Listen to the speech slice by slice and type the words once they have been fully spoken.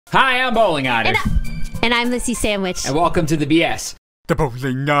Hi, I'm Bowling Otter. And I'm Lissy Sandwich. And welcome to the BS. The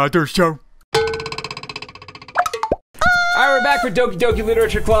Bowling Otter Show. Alright, we're back for Doki Doki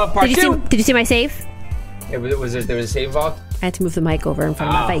Literature Club Part 2. Did you see my save? There was a save involved? I had to move the mic over in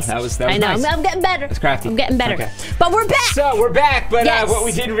front of my face. That was I know. nice. I'm getting better. That's crafty. I'm getting better. Okay. But we're back. So, we're back, but Yes. what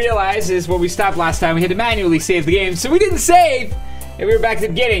we didn't realize is when we stopped last time, we had to manually save the game, so we didn't save, and we were back at the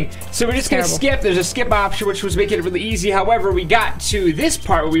beginning. So we're just going to skip. There's a skip option, which was making it really easy. However, we got to this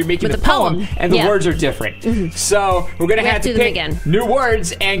part where we were making With the poem, and the Yeah. words are different. So we're going to have to do them pick again. new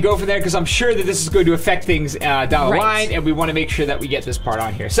words and go from there, because I'm sure that this is going to affect things down the line, and we want to make sure that we get this part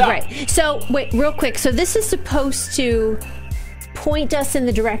on here. So, So, wait, real quick. So this is supposed to point us in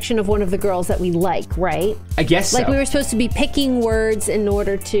the direction of one of the girls that we like, right? I guess so. Like we were supposed to be picking words in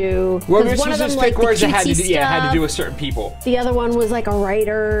order to. Well, we were one of supposed them to pick like words the that had to, cutesy had to stuff. do with certain people. The other one was like a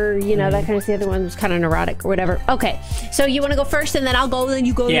writer, you know, that kind of thing. The other one was kind of neurotic or whatever. Okay, so you want to go first, and then I'll go, then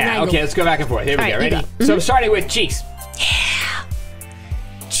you go, then I go. Yeah, okay, let's go back and forth. Here we All go. right, you Ready? go. So I'm starting with cheeks.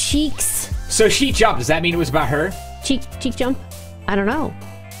 Cheeks. So she jumped. Does that mean it was about her? Cheek jump? I don't know.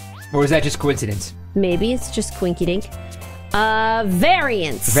 Or was that just coincidence? Maybe it's just quinky dink.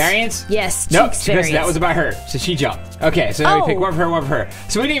 Variance. Variance? Yes, Nope, cheeks because variance. that was about her. So she jumped. Okay, so now we pick one for her, one for her.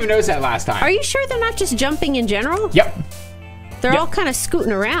 So we didn't even notice that last time. Are you sure they're not just jumping in general? Yep. They're all kind of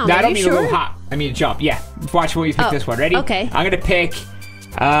scooting around. No, I Are don't you mean sure? a little hop. I mean jump. Yeah. Watch when you pick this one. Ready? Okay. I'm gonna pick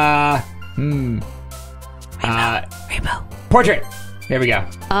Rainbow. portrait. There we go.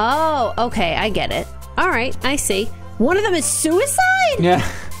 Oh, okay, I get it. All right, I see. One of them is suicide? Yeah.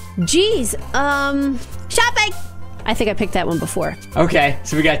 Jeez. Shopping. I think I picked that one before. Okay,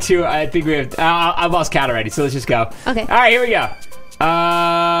 so we got two. I think we have. I've lost count already, so let's just go. Okay. All right, here we go.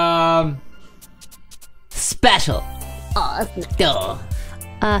 Special. Duh.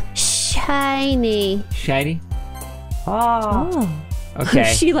 Shiny. Shiny. Oh.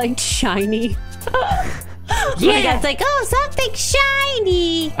 Okay. She liked shiny. Yeah. It's like, oh, something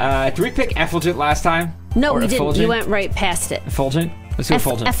shiny. Did we pick effulgent last time? No, Or we didn't. effulgent? You went right past it. Effulgent? Let's do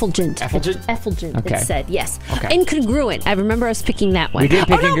effulgent. Effulgent. Effulgent? Effulgent, Okay. it said, yes. Okay. Incongruent. I remember us picking that one. We did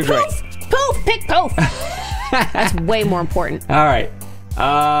pick no, incongruent. Poof! Pick poof! That's way more important. All right.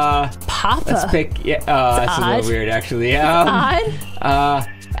 Papa. Let's pick. Yeah. That's a odd. little weird, actually. Odd.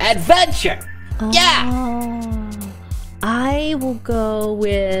 Adventure. Yeah. I will go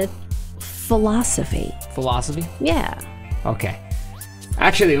with philosophy. Philosophy. Yeah. Okay.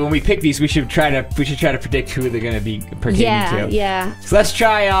 Actually, when we pick these, we should try to predict who they're going to be pertaining to. Yeah. So let's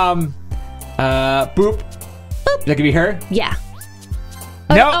try boop. Boop. That could be her. Yeah.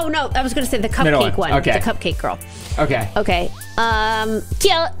 No. Oh no, I was gonna say the Middle cupcake one. one. Okay. The cupcake girl. Okay. Okay.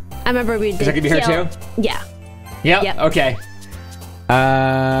 Kill. I remember we did. Is that gonna be her kill. too? Yeah. Yep. Okay.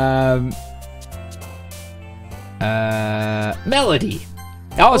 Melody.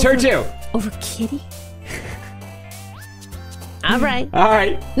 Oh, it's her too. Over kitty. All right. All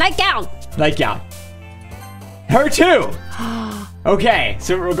right. Nightgown. Nightgown. Her too. Okay,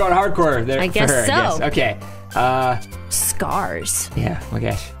 so we're going hardcore there. I guess for her, so. I guess. Okay. Scars. Yeah. Oh my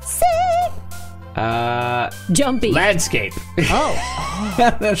gosh. Sick. Jumpy. Landscape.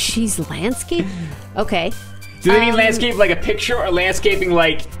 Oh. She's landscape. Okay. Do they mean landscape like a picture, or landscaping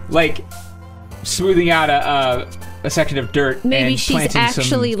like smoothing out a section of dirt? Maybe and she's planting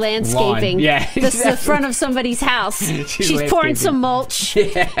actually some landscaping. lawn? Yeah. This is the front of somebody's house. She's pouring landscaping. some mulch.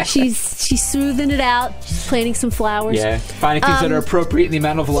 Yeah. She's smoothing it out. She's planting some flowers. Yeah. Finding things that are appropriate in the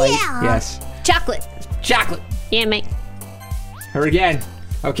amount of light. Yeah. Yes. Chocolate. Chocolate. Yeah, mate. Her again.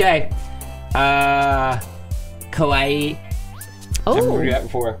 Okay. Kawaii. Oh. I've heard that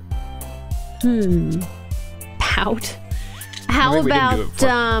before. Pout. How Maybe we didn't do it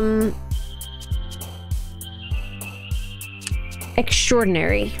about before.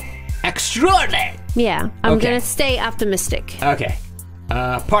 extraordinary? Extraordinary. Yeah, I'm Okay. gonna stay optimistic. Okay.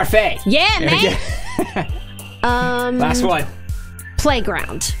 Parfait. Yeah, There we man. go. Last one.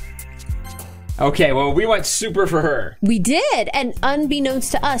 Playground. Okay, well, we went super for her. We did, and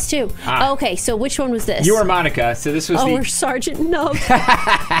unbeknownst to us too. Ah. Okay, so which one was this? You were Monica, so this was Oh, the... we're Sergeant Nub.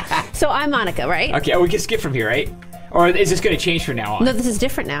 So I'm Monica, right? Okay, we can skip from here, right? Or is this going to change from now on? No, this is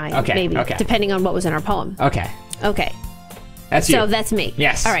different now. Okay, maybe okay. depending on what was in our poem. Okay. Okay, That's you. so that's me.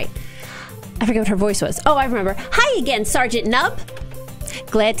 Yes. All right. I forget what her voice was. Oh, I remember. Hi again, Sergeant Nub.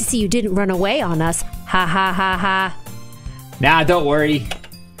 Glad to see you didn't run away on us. Ha ha ha ha. Nah, don't worry.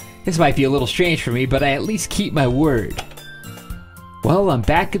 This might be a little strange for me, but I at least keep my word. Well, I'm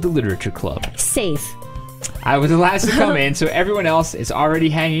back at the Literature Club. Safe. I was the last to come in, so everyone else is already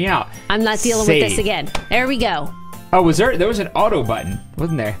hanging out. I'm not dealing with this again. There we go. Oh, there was an auto button,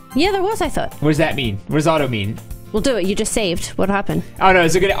 wasn't there? Yeah, there was, I thought. What does that mean? What does auto mean? We'll do it. You just saved. What happened? Oh, no.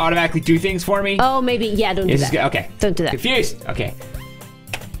 Is it going to automatically do things for me? Oh, maybe. Yeah, don't do that. Okay. Don't do that. Confused. Okay.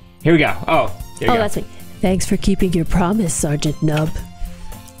 Here we go. Oh, here we go. That's me. Thanks for keeping your promise, Sergeant Nub.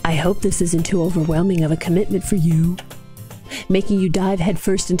 I hope this isn't too overwhelming of a commitment for you, making you dive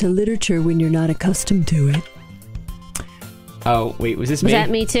headfirst into literature when you're not accustomed to it. Oh, wait, was this me? Was that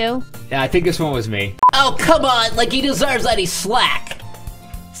me too? Yeah, I think this one was me. Oh, come on, like he deserves any slack.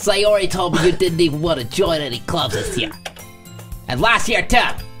 Sayori told me you didn't even want to join any clubs this year. And last year, too.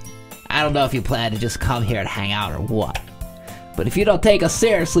 I don't know if you plan to just come here and hang out or what. But if you don't take us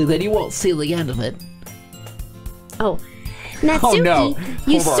seriously, then you won't see the end of it. Oh, Natsuki, Oh, no.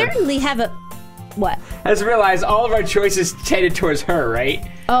 you Hold on. certainly have a... What? I just realized all of our choices tended towards her, right?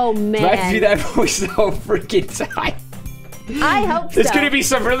 Oh, man. Do I have to do that voice the whole freaking time? I hope so. There's going to be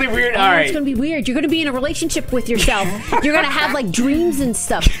some really weird... All right. It's going to be weird. You're going to be in a relationship with yourself. You're going to have, like, dreams and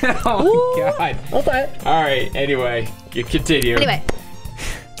stuff. Oh, my God. Okay. All right, anyway. You continue. Anyway.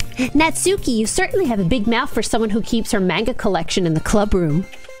 Natsuki, you certainly have a big mouth for someone who keeps her manga collection in the club room.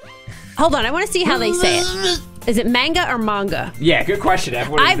 Hold on, I want to see how they say it. Is it manga or manga? Yeah, good question, Ev.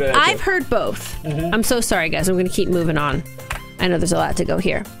 What is the- I've heard both. I'm so sorry, guys. I'm going to keep moving on. I know there's a lot to go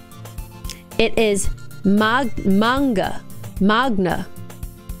here. It is manga, magna,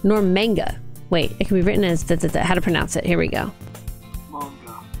 nor manga. Wait, it can be written as how to pronounce it. Here we go.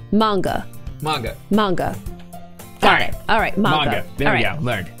 Manga. Manga. Manga. Got it. All right, manga. Manga. There All we right. go.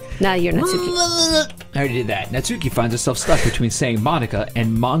 Learned. Now you're Natsuki. I already did that. Natsuki finds herself stuck between saying Monica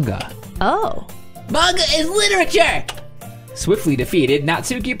and manga. Oh. Manga is literature! Swiftly defeated,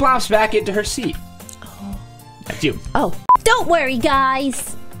 Natsuki plops back into her seat. That's you. Oh. Don't worry,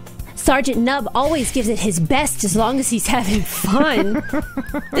 guys. Sergeant Nub always gives it his best as long as he's having fun.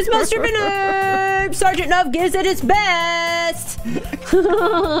 It's Master Minute! Sergeant Nub gives it his best!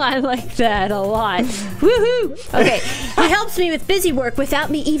 I like that a lot. Woohoo! Okay, he helps me with busy work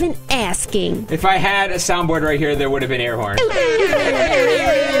without me even asking. If I had a soundboard right here, there would have been air horn.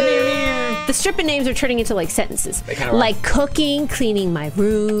 The stripping names are turning into like sentences. They kinda are. Like cooking, cleaning my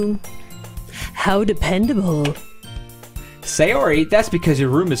room. How dependable. Sayori, that's because your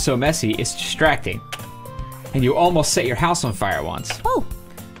room is so messy, it's distracting. And you almost set your house on fire once. Oh.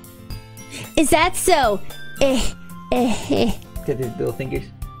 Is that so? Get the little fingers.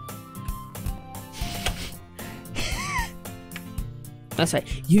 That's right.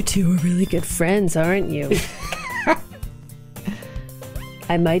 You two are really good friends, aren't you?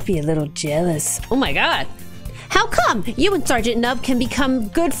 I might be a little jealous. Oh my god. How come you and Sergeant Nub can become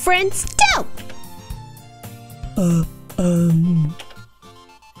good friends too?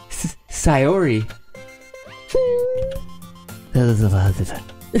 Sayori.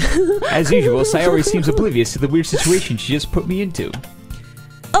 As usual, Sayori seems oblivious to the weird situation she just put me into.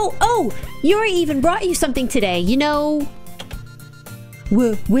 Oh, Yuri even brought you something today, you know.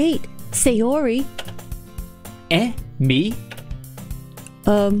 Wait, Sayori? Me?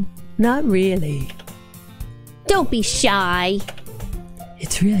 Not really. Don't be shy.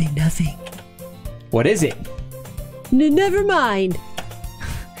 It's really nothing. What is it? Never mind.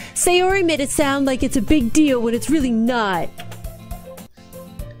 Sayori made it sound like it's a big deal when it's really not.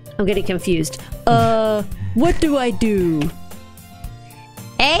 I'm getting confused. What do I do?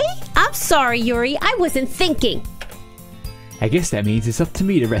 I'm sorry, Yuri. I wasn't thinking. I guess that means it's up to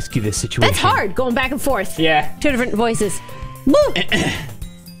me to rescue this situation. That's hard, going back and forth. Yeah. Two different voices. Move!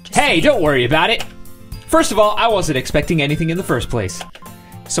 Hey, don't worry about it. First of all, I wasn't expecting anything in the first place.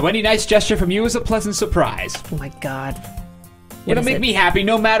 So any nice gesture from you is a pleasant surprise. Oh my god. It'll make me happy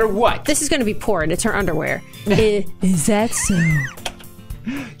no matter what. This is going to be porn. It's her underwear. Is that so?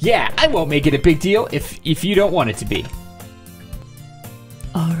 Yeah, I won't make it a big deal if you don't want it to be.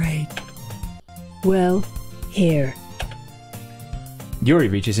 All right. Well, here. Yuri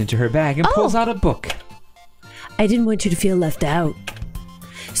reaches into her bag and pulls out a book. I didn't want you to feel left out.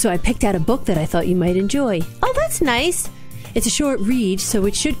 So I picked out a book that I thought you might enjoy. Oh, that's nice. It's a short read, so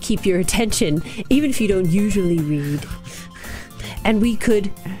it should keep your attention, even if you don't usually read. And we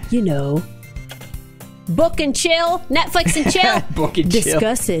could, you know... Book and chill. Netflix and chill. Book and chill.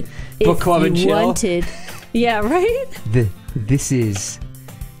 discuss it Book if club you and chill. wanted. Yeah, right? This is...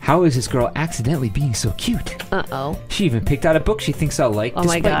 How is this girl accidentally being so cute? Uh-oh. She even picked out a book she thinks I'll like, Oh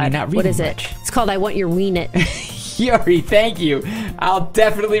my despite me god. not reading What is much. it? It's called I Want Your Ween It. Yuri, thank you. I'll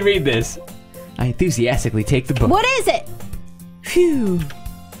definitely read this. I enthusiastically take the book. What is it? Phew.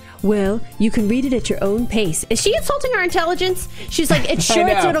 Well, you can read it at your own pace. Is she insulting our intelligence? She's like, it's I short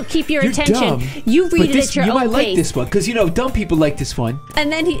know. so it'll keep your You're attention. dumb. You read But it this, at your you own might pace. like this one, because you know, dumb people like this one.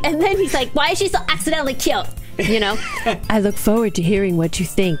 And then he's like, why is she so accidentally cute? You know? I look forward to hearing what you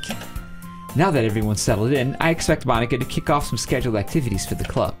think. Now that everyone's settled in, I expect Monica to kick off some scheduled activities for the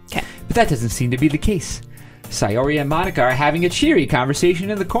club. Okay. But that doesn't seem to be the case. Sayori and Monica are having a cheery conversation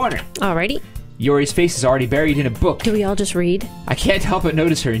in the corner. Alrighty. Yori's face is already buried in a book. Do we all just read? I can't help but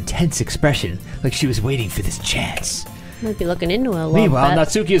notice her intense expression, like she was waiting for this chance. Might be looking into it a little Meanwhile, bit.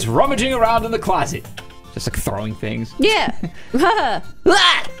 Natsuki is rummaging around in the closet. Just like throwing things. Yeah.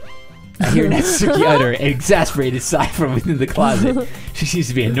 I hear Natsuki utter an exasperated sigh from within the closet. She seems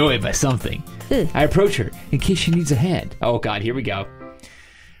to be annoyed by something. I approach her in case she needs a hand. Oh god, here we go.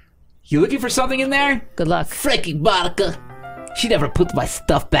 You looking for something in there? Good luck. Freaking Monica. She never puts my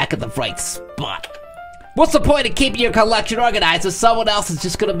stuff back in the right spot. What's the point of keeping your collection organized if someone else is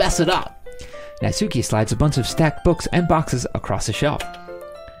just gonna mess it up? Natsuki slides a bunch of stacked books and boxes across the shelf.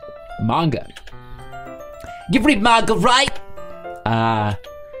 Manga. You read manga, right?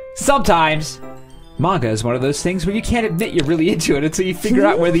 Sometimes. Manga is one of those things where you can't admit you're really into it until you figure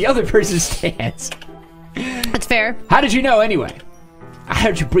out where the other person stands. That's fair. How did you know anyway? I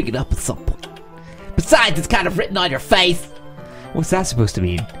heard you bring it up at some point. Besides, it's kind of written on your face. What's that supposed to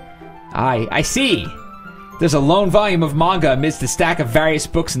mean? I see. There's a lone volume of manga amidst the stack of various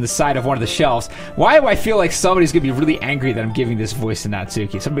books in the side of one of the shelves. Why do I feel like somebody's gonna be really angry that I'm giving this voice to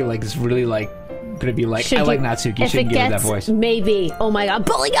Natsuki? Somebody like is really like gonna be like, I like Natsuki, you shouldn't give her that voice. Maybe. Oh my god.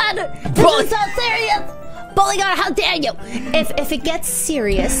 Polygon! This is so serious! Polygon, how dare you! If it gets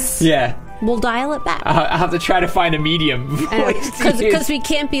serious, Yeah. we'll dial it back. I'll have to try to find a medium voice to use. Because we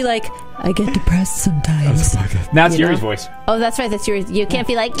can't be like, I get depressed sometimes. Now it's you Yuri's know? voice. oh, that's right, that's yours. You can't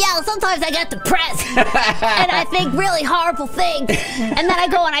be like, yeah, sometimes I get depressed and I think really horrible things, and then I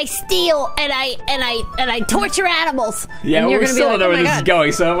go and I steal and I torture animals. Yeah, and well, you're we gonna still be like, don't know oh where my this is God.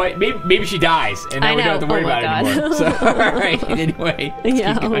 going, so maybe she dies, and I then we don't have know. to worry Oh my about it anymore. So, alright, anyway. Let's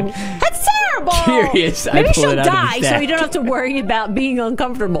Yeah. keep going. That's terrible. Curious, I Maybe pull she'll it out of the die, so stack. you don't have to worry about being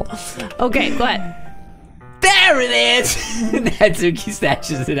uncomfortable. Okay, go ahead. There it is. Natsuki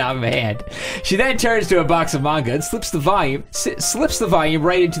snatches it out of my hand. She then turns to a box of manga and slips the volume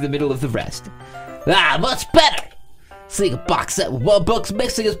right into the middle of the rest. Ah, much better. Seeing a box set with one book's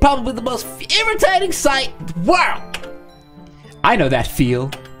mixing is probably the most irritating sight in the world. I know that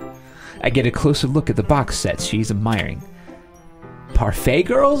feel. I get a closer look at the box sets she's admiring. Parfait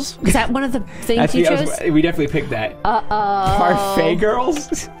Girls? Is that one of the things you chose? We definitely picked that. Parfait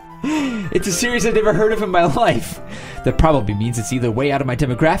Girls? It's a series I've never heard of in my life. That probably means it's either way out of my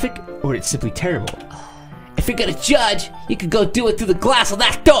demographic or it's simply terrible. If you're gonna judge, you can go do it through the glass of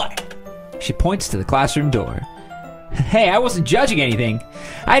that door. She points to the classroom door. Hey, I wasn't judging anything.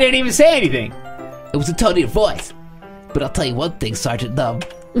 I didn't even say anything. It was a tone of your voice. But I'll tell you one thing, Sergeant Numb.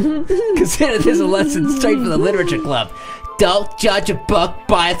 Consider this a lesson straight from the Literature Club. Don't judge a book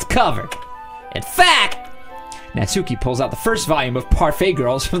by its cover. In fact, Natsuki pulls out the first volume of Parfait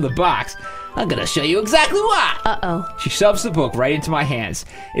Girls from the box. I'm gonna show you exactly why. Uh-oh. She shoves the book right into my hands.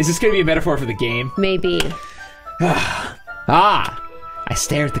 Is this going to be a metaphor for the game? Maybe. I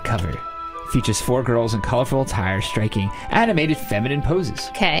stare at the cover. It features 4 girls in colorful attire striking animated feminine poses.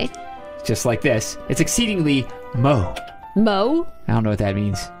 Okay. Just like this. It's exceedingly Mo. Mo? I don't know what that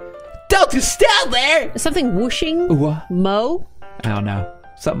means. Don't just stand there. Something whooshing? What? Mo? I don't know.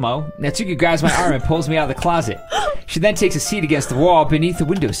 What's up, Mo? Natsuki grabs my arm and pulls me out of the closet. She then takes a seat against the wall beneath the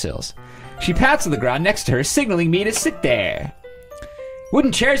windowsills. She pats on the ground next to her, signaling me to sit there.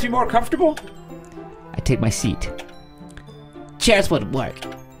 Wouldn't chairs be more comfortable? I take my seat. Chairs wouldn't work.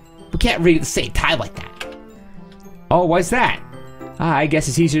 We can't read at the same time like that. Oh, why's that? I guess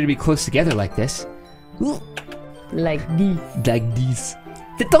it's easier to be close together like this. Like this. Like this.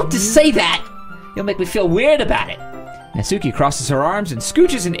 Then don't just say that. You'll make me feel weird about it. Natsuki crosses her arms and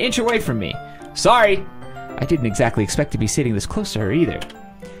scooches an inch away from me. Sorry. I didn't exactly expect to be sitting this close to her either.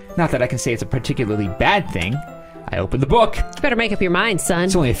 Not that I can say it's a particularly bad thing. I open the book. You better make up your mind, son.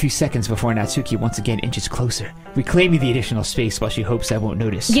 It's only a few seconds before Natsuki once again inches closer, reclaiming the additional space while she hopes I won't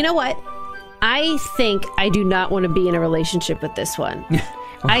notice. You know what? I think I do not want to be in a relationship with this one.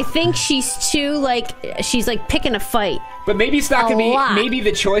 I think she's too, she's picking a fight. But maybe it's not going to be, lot. maybe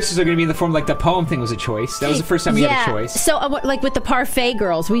the choices are going to be in the form, like the poem thing was a choice. That was the first time we had a choice. So, with the Parfait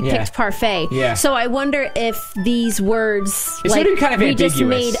Girls, we picked Parfait. Yeah. So I wonder if these words, It's gonna be kind of we just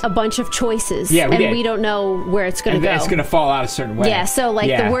ambiguous. made a bunch of choices. Yeah, we and did. we don't know where it's going to go. It's going to fall out a certain way. Yeah, so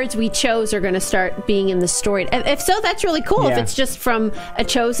the words we chose are going to start being in the story. If so, that's really cool. If Yeah. it's just from a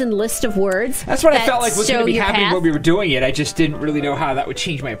chosen list of words. That's what I felt like was going show to be your happening path. when we were doing it. I just didn't really know how that would change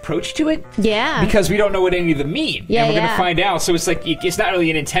change my approach to it. Yeah. Because we don't know what any of them mean. Yeah, and we're going yeah. to find out. So it's like, it's not really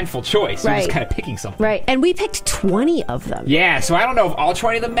an intentful choice. You're Right. just kind of picking something. Right. And we picked 20 of them. Yeah, so I don't know if all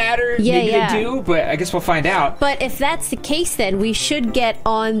 20 of them matter. Yeah, Maybe yeah. they do, but I guess we'll find out. But if that's the case, then we should get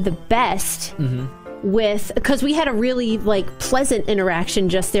on the best with, because we had a really like pleasant interaction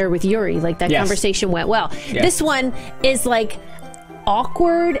just there with Yuri. Like that Yes. conversation went well. Yeah. This one is like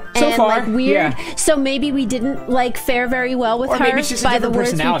awkward So and far, like weird. yeah. So maybe we didn't like fare very well with Or her maybe she's a by the different words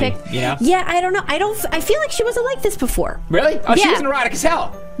we personality, picked. you know? Yeah, I don't know. I feel like she wasn't like this before. Really? Oh, she Yeah. was neurotic as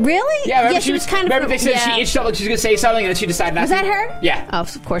hell. Really? Yeah, remember she was kind of. Remember they said yeah. she itched up like she was going to say something and then she decided not Was to? that her? Yeah. Oh,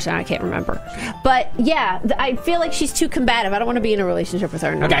 of course, I can't remember. But yeah, I feel like she's too combative. I don't want to be in a relationship with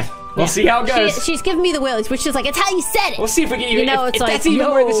her. No. Okay. We'll see how it goes. She's giving me the willies, which is like, it's how you said it. We'll see if we can even, You know, if it's like, that's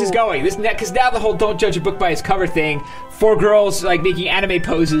even where this yo. is going. Because now the whole don't judge a book by its cover thing, 4 girls like making anime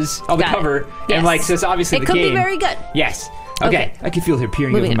poses on the Got it. cover, Yes. and like, so it's obviously It the could game. be very good. Yes. Okay. I can feel her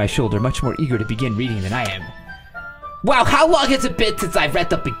peering Moving over on. my shoulder, much more eager to begin reading than I am. Wow, how long has it been since I've read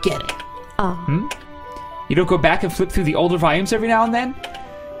the beginning? Oh. You don't go back and flip through the older volumes every now and then?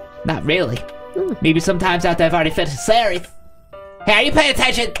 Not really. Maybe sometimes after I've already finished the series. Hey, are you paying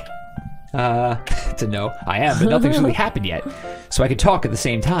attention? It's a no. I am, but nothing's really happened yet. So I can talk at the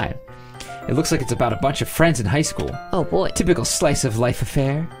same time. It looks like it's about a bunch of friends in high school. Oh boy. Typical slice of life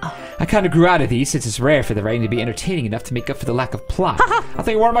affair. I kind of grew out of these since it's rare for the writing to be entertaining enough to make up for the lack of plot. I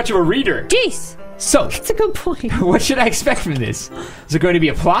think you weren't much of a reader. Jeez. So, That's a good point. what should I expect from this? Is there going to be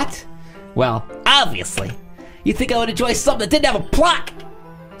a plot? Well, obviously. You think I would enjoy something that didn't have a plot?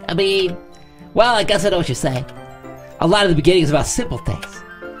 I mean, well, I guess I know what you're saying. A lot of the beginning is about simple things.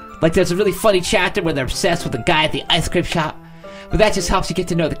 Like there's a really funny chapter where they're obsessed with the guy at the ice cream shop, but that just helps you get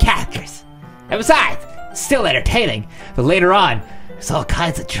to know the characters. And besides, it's still entertaining, but later on, there's all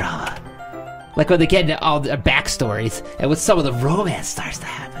kinds of drama. Like when they get into all their backstories, and when some of the romance starts to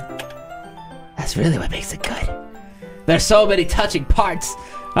happen. That's really what makes it good. There's so many touching parts.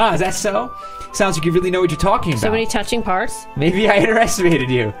 Ah, is that so? Sounds like you really know what you're talking about. So many touching parts. Maybe I underestimated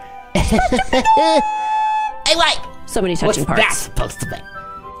you. Hey, wait! So many What's touching parts. that supposed to mean?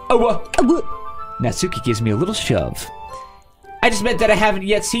 Natsuki gives me a little shove. I just meant that I haven't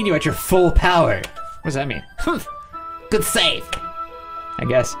yet seen you at your full power. What does that mean? Good save. I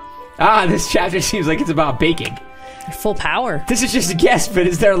guess. Ah, this chapter seems like it's about baking. Full power. This is just a guess, but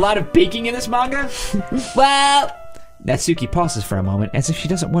is there a lot of baking in this manga? Well, Natsuki pauses for a moment as if she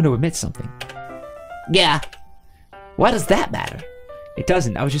doesn't want to admit something. yeah. Why does that matter? It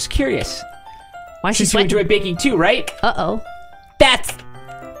doesn't. I was just curious. Why she's Since you enjoy baking too, right? Uh-oh. That's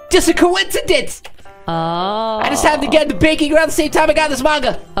just a coincidence. Oh. I just happened to get into baking around the same time I got this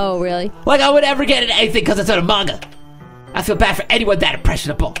manga. Oh, really? Like I would ever get into anything because it's in a manga. I feel bad for anyone that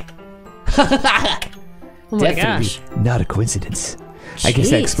impressionable. Oh my gosh. not a coincidence. I guess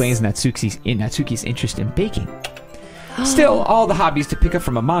that Jeez. explains Natsuki's interest in baking. Still, all the hobbies to pick up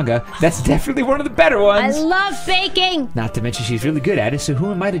from a manga, that's definitely one of the better I ones. love baking. Not to mention she's really good at it, so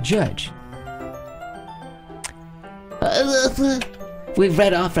who am I to judge? We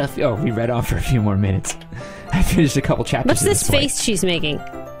read on for We read on for a few more minutes. I finished a couple chapters What's at this point. face she's making?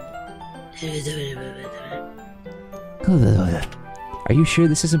 Are you sure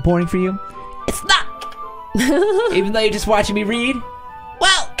this isn't boring for you? It's not. Even though you're just watching me read?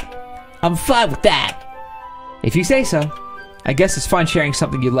 Well, I'm fine with that. If you say so. I guess it's fun sharing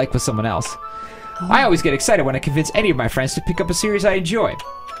something you like with someone else. I always get excited when I convince any of my friends to pick up a series I enjoy.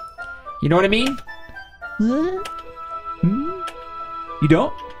 You know what I mean? You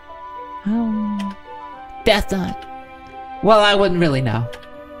don't? That's not. Well, I wouldn't really know.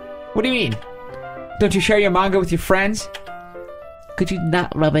 What do you mean? Don't you share your manga with your friends? Could you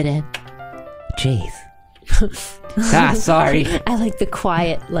not rub it in? Jeez. Sorry. I like the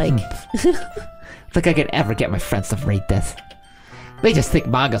quiet, like... Think I could ever get my friends to read this. They just think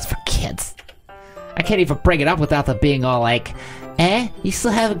manga's for kids. I can't even bring it up without them being all like, you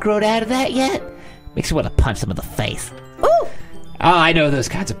still haven't grown out of that yet? Makes me want to punch them in the face. Ooh! Oh, I know those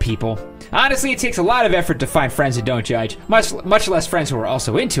kinds of people. Honestly, it takes a lot of effort to find friends who don't judge, much less friends who are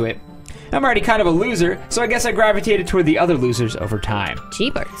also into it. I'm already kind of a loser, so I guess I gravitated toward the other losers over time.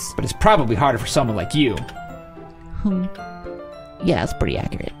 Jeepers. But it's probably harder for someone like you. Yeah, that's pretty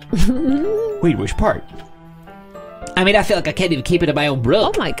accurate. Wait, which part? I mean, I feel like I can't even keep it in my own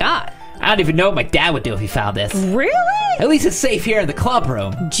room. Oh my god. I don't even know what my dad would do if he found this. Really? At least it's safe here in the club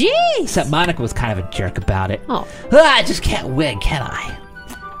room. Jeez. Except Monica was kind of a jerk about it. Oh. I just can't win, can I?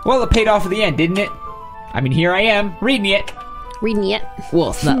 Well, it paid off in the end, didn't it? I mean, here I am, reading it. Reading it.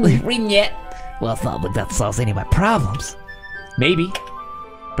 Well, it's not like reading yet. Well, it's not like that solves any of my problems. Maybe.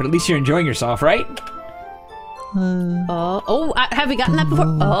 But at least you're enjoying yourself, right? Have we gotten that before?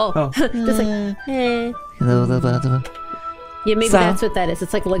 Oh. Just like, Yeah, maybe that's what that is.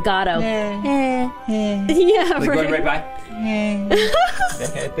 It's like legato. Yeah, Like right. going right by.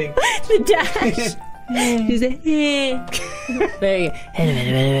 I think. The dash. He's like, there you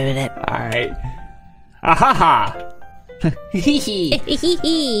go. All right. Ahaha.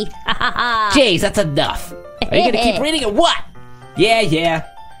 Jeez, that's enough. Are you gonna keep reading or what? Yeah.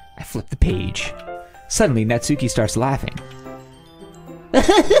 I flip the page. Suddenly, Natsuki starts laughing.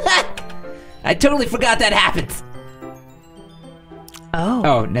 I totally forgot that happened.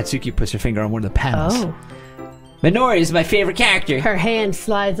 Oh, Natsuki puts her finger on one of the panels. Oh. Minori is my favorite character. Her hand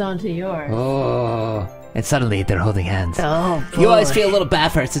slides onto yours. Oh. And suddenly they're holding hands. Oh, boy. You always feel a little bad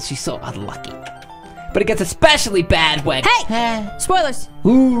for her since she's so unlucky. But it gets especially bad when... Hey! Spoilers!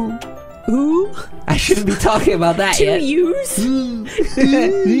 Ooh. Ooh. I shouldn't be talking about that Two yet. U's?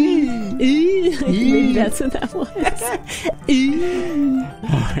 Maybe that's what that was.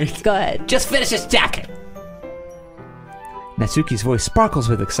 Go ahead. Just finish this jacket. Natsuki's voice sparkles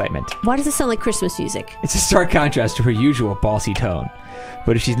with excitement. Why does it sound like Christmas music? It's a stark contrast to her usual ballsy tone.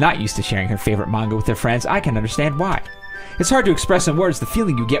 But if she's not used to sharing her favorite manga with her friends, I can understand why. It's hard to express in words the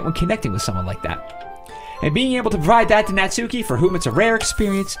feeling you get when connecting with someone like that. And being able to provide that to Natsuki, for whom it's a rare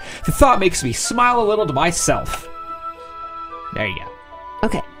experience, the thought makes me smile a little to myself. There you go.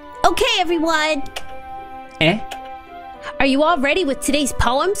 Okay. Okay, everyone! Are you all ready with today's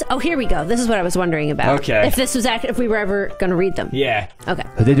poems? Oh, here we go. This is what I was wondering about. Okay. If we were ever going to read them. Yeah. Okay.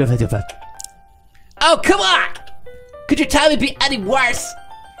 Oh, come on! Could your timing be any worse?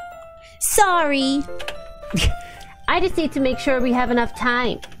 Sorry. I just need to make sure we have enough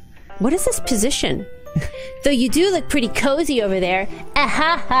time. What is this position? Though you do look pretty cozy over there.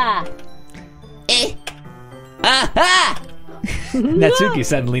 Aha-ha. Aha! Natsuki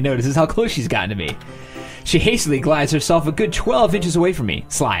suddenly notices how close she's gotten to me. She hastily glides herself a good 12 inches away from me.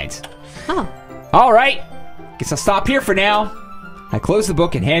 Slides. Oh. All right. Guess I'll stop here for now. I close the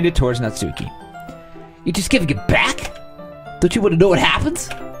book and hand it towards Natsuki. You just giving it back? Don't you want to know what happens?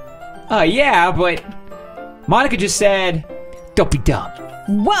 Yeah, but Monica just said, Don't be dumb.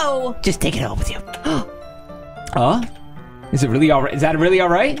 Whoa. Just take it home with you. huh? Is it really all right? Is that really all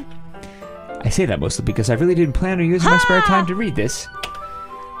right? I say that mostly because I really didn't plan on using my spare time to read this.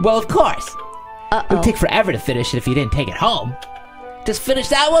 Well, of course. Uh-oh. It would take forever to finish it if you didn't take it home. Just finish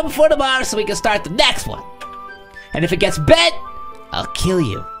that one before tomorrow so we can start the next one. And if it gets bent, I'll kill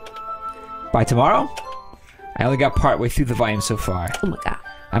you. By tomorrow? I only got partway through the volume so far. Oh my god.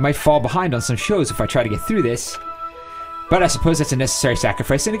 I might fall behind on some shows if I try to get through this. But I suppose that's a necessary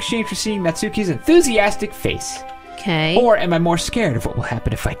sacrifice in exchange for seeing Natsuki's enthusiastic face. Okay. Or am I more scared of what will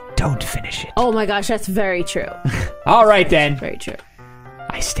happen if I don't finish it? Oh my gosh, that's very true. All right then. Very true.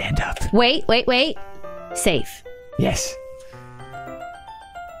 I stand up. Wait. Safe. Yes.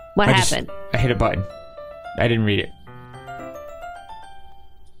 What happened? I hit a button. I didn't read it.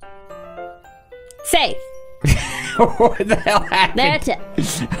 Safe. What the hell happened? That's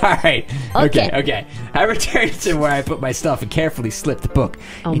it. All right. Okay. Okay. I returned to where I put my stuff and carefully slipped the book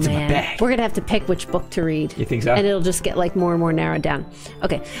Oh into man. my bag. We're gonna have to pick which book to read. You think so? And it'll just get like more and more narrowed down.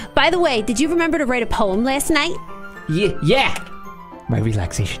 Okay. By the way, did you remember to write a poem last night? Yeah. My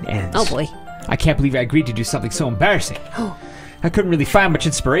relaxation ends. Oh boy. I can't believe I agreed to do something so embarrassing. I couldn't really find much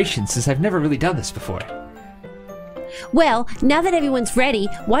inspiration since I've never really done this before. Well, now that everyone's ready,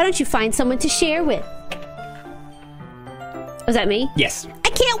 why don't you find someone to share with? Was that me? Yes. I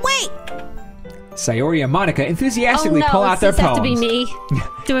can't wait! Sayori and Monica enthusiastically oh no, pull out their does this have poems. to be me?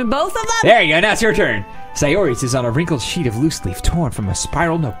 Doing both of them? There you go, now it's your turn. Sayori's is on a wrinkled sheet of loose leaf torn from a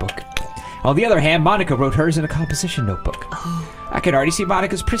spiral notebook. On the other hand, Monica wrote hers in a composition notebook. I can already see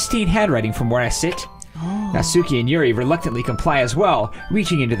Monica's pristine handwriting from where I sit. Natsuki and Yuri reluctantly comply as well,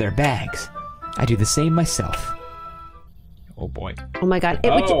 reaching into their bags. I do the same myself. Oh boy. Oh my god,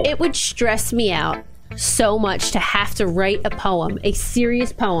 it would stress me out so much to have to write a poem, a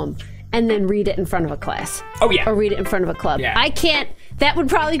serious poem, and then read it in front of a class. Oh yeah. Or read it in front of a club. Yeah. I can't. That would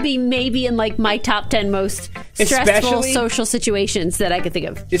probably be maybe in like my top 10 most stressful Especially- social situations that I could think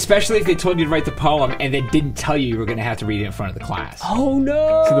of. Especially if they told you to write the poem and then didn't tell you were going to have to read it in front of the class. Oh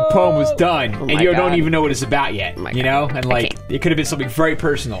no! So the poem was done, and my you God. don't even know what it's about yet. my You God. know? And like, can't. it could have been something very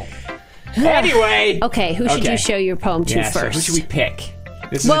personal. Anyway. Okay, who should you show your poem to Yeah, first? so who should we pick?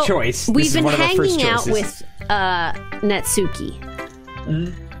 This is well, a choice. We've This is been one of our first hanging out choices. with Natsuki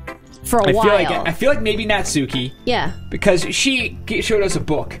for a I while. feel like maybe Natsuki, yeah. because she showed us a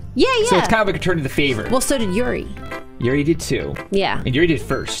book. Yeah. So it's kind of like a turn to the favor. Well, so did Yuri. Yuri did too. Yeah. And Yuri did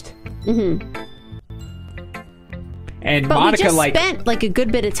first. And But Monica, we just like, spent like a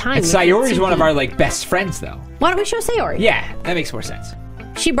good bit of time. and with Sayori's one of Itsuki. our like best friends, though. Why don't we show Sayori? Yeah, that makes more sense.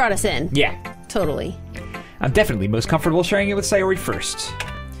 She brought us in. Yeah, Totally. I'm definitely most comfortable sharing it with Sayori first.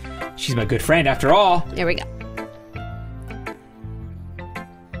 She's my good friend, after all. Here we go.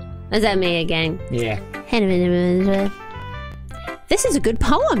 Is that me again? Yeah. This is a good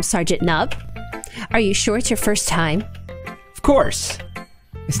poem, Sergeant Nub. Are you sure it's your first time? Of course.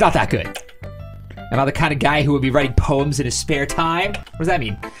 It's not that good. Am I the kind of guy who would be writing poems in his spare time? What does that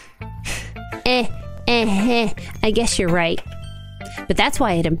mean? I guess you're right. But that's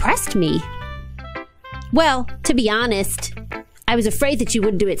why it impressed me. Well, to be honest, I was afraid that you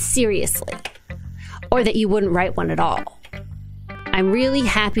wouldn't do it seriously. Or that you wouldn't write one at all. I'm really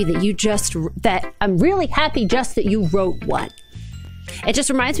happy that you wrote one. It just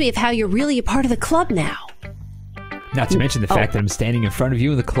reminds me of how you're really a part of the club now. Not to mention the fact that I'm standing in front of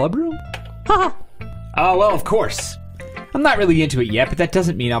you in the club room? Haha. Oh, well, of course. I'm not really into it yet, but that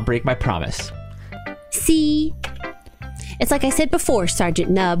doesn't mean I'll break my promise. See? It's like I said before, Sergeant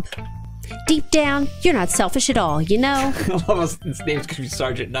Nub. Deep down, you're not selfish at all, you know? I love how his name's going to be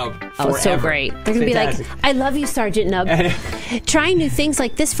Sergeant Nub. Oh, it's so forever. great. They're going to be like, I love you, Sergeant Nub. Trying new things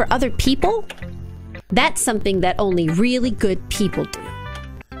like this for other people? That's something that only really good people do.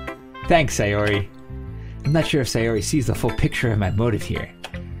 Thanks, Sayori. I'm not sure if Sayori sees the full picture of my motive here.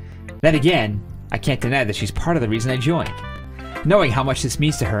 Then again, I can't deny that she's part of the reason I joined. Knowing how much this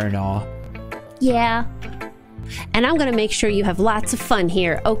means to her and all. Yeah. And I'm gonna make sure you have lots of fun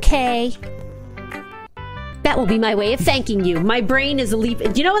here, okay? That will be my way of thanking you. My brain is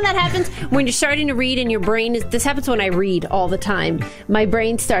leaping. Do you know when that happens? When you're starting to read and your brain is... This happens when I read all the time. My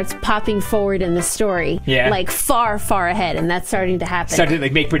brain starts popping forward in the story. Yeah. Like far, far ahead, and that's starting to happen. Start to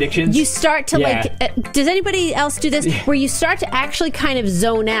like make predictions? You start to does anybody else do this? Where you start to actually kind of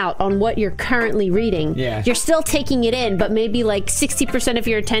zone out on what you're currently reading. Yeah. You're still taking it in, but maybe like 60% of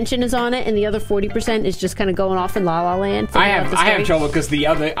your attention is on it and the other 40% is just kind of going off in La La Land. I have trouble because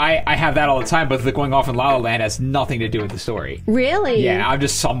I have that all the time, but the going off in La La Land has nothing to do with the story. Really? Yeah, I'm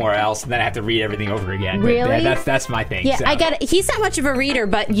just somewhere else, and then I have to read everything over again. But Really? that's my thing. Yeah, so. I got it. He's not much of a reader,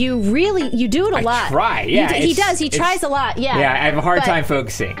 but you do it a lot. I try, yeah. He does. He tries a lot, yeah. Yeah, I have a hard But- time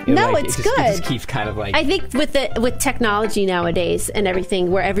focusing. No, Like, it's it good. just keeps kind of like... I think with technology nowadays and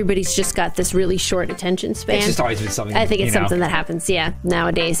everything, where everybody's just got this really short attention span. It's just always been something. I think it's you know. something that happens, yeah,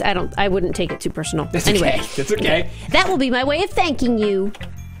 nowadays. I wouldn't take it too personal. That's anyway, okay. That's okay. that will be my way of thanking you.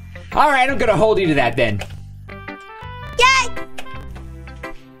 All right, I'm gonna hold you to that then. Yay!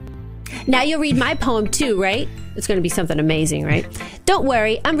 Now you'll read my poem too, right? It's going to be something amazing, right? Don't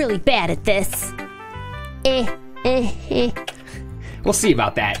worry, I'm really bad at this. We'll see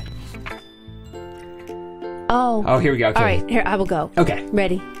about that. Oh, here we go. Okay. All right, here, I will go. Okay.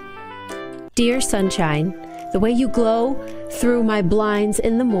 Ready? Dear sunshine, the way you glow through my blinds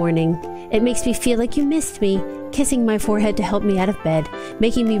in the morning, it makes me feel like you missed me, kissing my forehead to help me out of bed,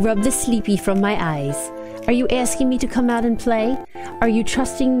 making me rub the sleepy from my eyes. Are you asking me to come out and play? Are you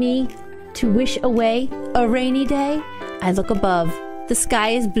trusting me to wish away a rainy day? I look above. The sky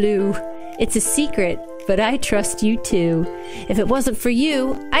is blue. It's a secret, but I trust you too. If it wasn't for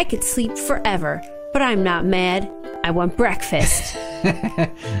you, I could sleep forever. But I'm not mad. I want breakfast.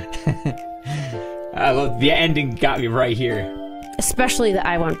 The ending got me right here. Especially the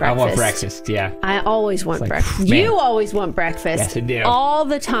I want breakfast. I want breakfast, yeah. I always want like, breakfast. man. You always want breakfast. Yes, I do. All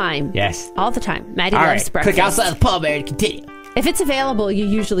the time. Yes. All the time. Maddie All loves right, breakfast. Click outside the pub area to continue. If it's available, you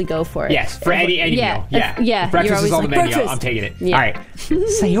usually go for it. Yes, for any Yeah, meal. Yeah. yeah, If breakfast you're is always on the like, menu. "Breakfast." I'm taking it. Yeah. All right.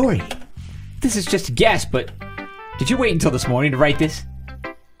 Sayori, this is just a guess, but did you wait until this morning to write this?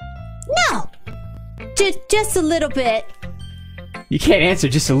 No! Just a little bit. You can't answer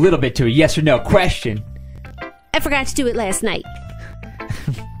just a little bit to a yes or no question. I forgot to do it last night.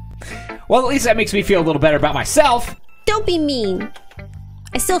 Well, at least that makes me feel a little better about myself. Don't be mean.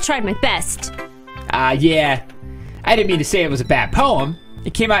 I still tried my best. Yeah. I didn't mean to say it was a bad poem.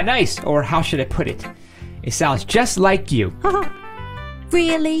 It came out nice, or how should I put it? It sounds just like you.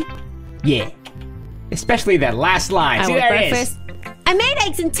 Really? Yeah. Especially that last line. I See, want there it breakfast. is. I made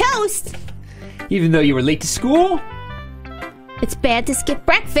eggs and toast. Even though you were late to school? It's bad to skip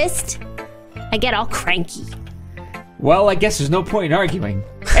breakfast. I get all cranky. Well, I guess there's no point in arguing.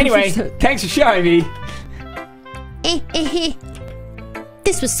 Anyway, thanks for showing me.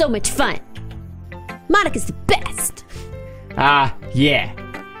 This was so much fun. Monica's the best. Yeah.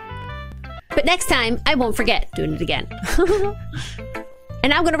 But next time, I won't forget doing it again.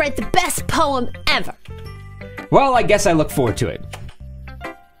 And I'm gonna write the best poem ever. Well, I guess I look forward to it.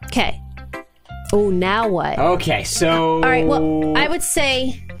 Okay. Oh, now what? Okay, so... All right, well, I would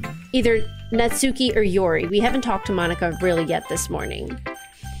say either Natsuki or Yori? We haven't talked to Monica really yet this morning.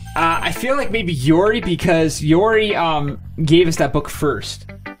 I feel like maybe Yori, because Yori gave us that book first.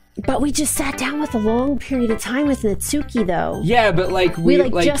 But we just sat down with a long period of time with Natsuki, though. Yeah, but like We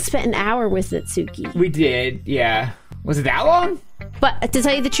just spent an hour with Natsuki. We did, yeah. Was it that long? But to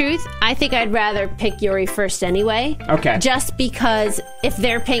tell you the truth, I think I'd rather pick Yori first anyway. Okay. Just because if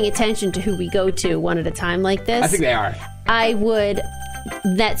they're paying attention to who we go to one at a time like this, I think they are. I would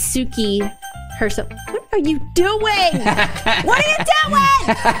Natsuki herself. What are you doing? What are you doing?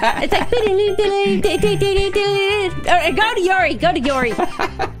 It's like go to Yori. Go to Yori.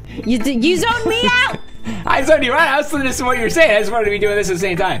 You zoned me out. I zoned you out. I was listening to what you were saying. I just wanted to be doing this at the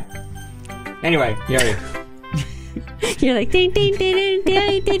same time. Anyway, Yori. You're like ding ding ding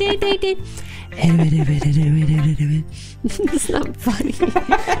ding ding ding ding ding. It's not funny.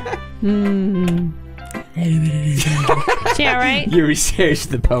 Yeah, right? You researched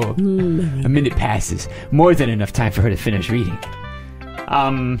the poem. A minute passes. More than enough time for her to finish reading.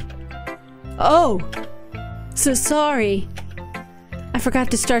 Oh, so sorry. I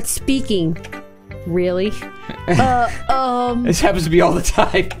forgot to start speaking. Really? This happens to be all the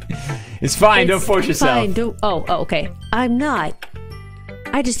time. It's fine, don't force yourself. Fine, oh, okay. I'm not.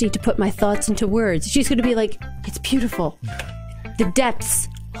 I just need to put my thoughts into words. She's gonna be like, it's beautiful. The depths.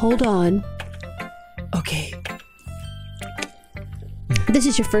 Hold on. Okay. This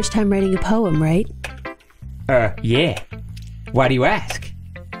is your first time writing a poem, right? Yeah. Why do you ask?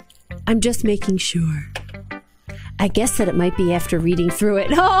 I'm just making sure. I guess that it might be after reading through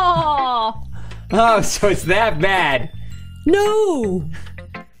it. Oh! Oh, so it's that bad. No!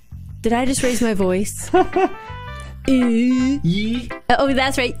 Did I just raise my voice? Oh,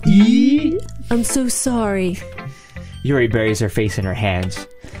 that's right. I'm so sorry. Yuri buries her face in her hands.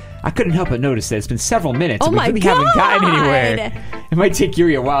 I couldn't help but notice that it's been several minutes and my we haven't gotten God! anywhere. It might take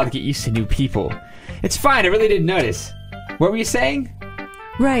Yuri a while to get used to new people. It's fine, I really didn't notice. What were you saying?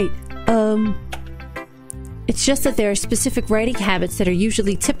 Right. It's just that there are specific writing habits that are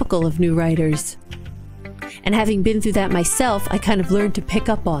usually typical of new writers. And having been through that myself, I kind of learned to pick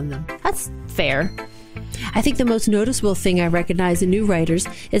up on them. That's fair. I think the most noticeable thing I recognize in new writers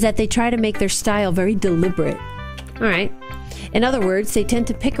is that they try to make their style very deliberate. All right. In other words, they tend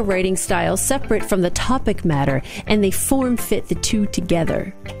to pick a writing style separate from the topic matter, and they form fit the two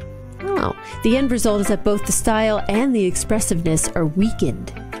together. Oh, the end result is that both the style and the expressiveness are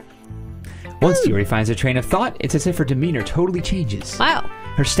weakened. Once Yuri finds a train of thought, it's as if her demeanor totally changes. Wow.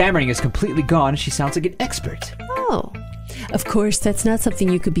 Her stammering is completely gone and she sounds like an expert. Oh. Of course, that's not something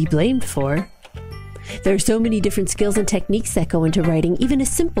you could be blamed for. There are so many different skills and techniques that go into writing even a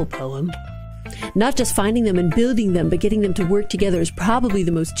simple poem. Not just finding them and building them, but getting them to work together is probably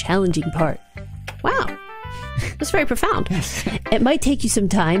the most challenging part. Wow. That's very profound. It might take you some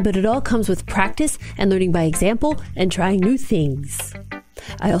time, but it all comes with practice and learning by example and trying new things.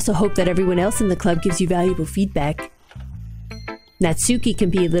 I also hope that everyone else in the club gives you valuable feedback. Natsuki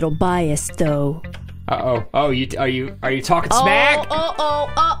can be a little biased, though. Uh-oh. Oh, are you talking smack?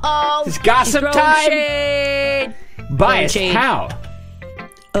 Oh. It's gossip time? Shade. Biased? Shade. How?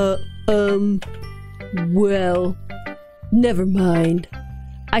 Well, never mind.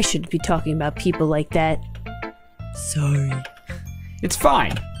 I shouldn't be talking about people like that. Sorry. It's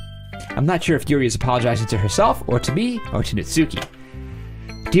fine. I'm not sure if Yuri is apologizing to herself, or to me, or to Natsuki.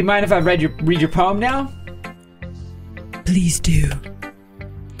 Do you mind if I read your poem now? Please do.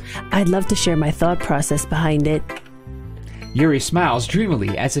 I'd love to share my thought process behind it. Yuri smiles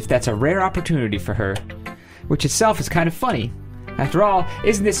dreamily, as if that's a rare opportunity for her, which itself is kind of funny. After all,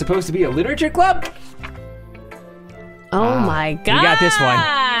 isn't this supposed to be a literature club? Oh my gosh! You got this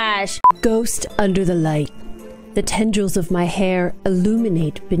one. Ghost under the light. The tendrils of my hair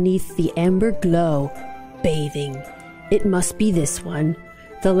illuminate beneath the amber glow, bathing. It must be this one.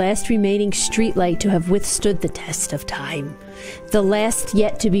 The last remaining streetlight to have withstood the test of time. The last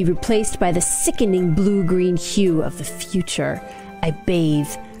yet to be replaced by the sickening blue-green hue of the future. I bathe,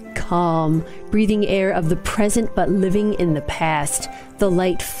 calm, breathing air of the present but living in the past. The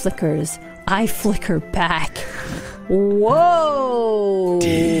light flickers. I flicker back. Whoa!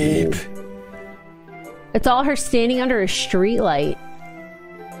 Deep. It's all her standing under a streetlight.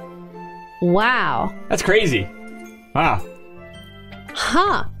 Wow. That's crazy. Wow.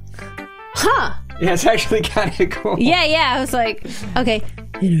 Huh. Yeah, it's actually kind of cool. Yeah, I was like, okay.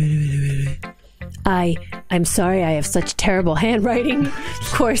 I'm sorry I have such terrible handwriting.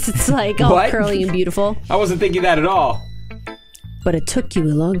 Of course, it's like all What? curly and beautiful. I wasn't thinking that at all. But it took you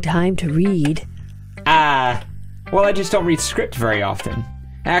a long time to read. Well, I just don't read script very often.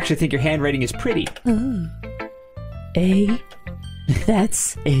 I actually think your handwriting is pretty. Eh?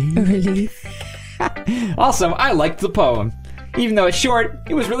 That's a relief. Also, I liked the poem. Even though it's short,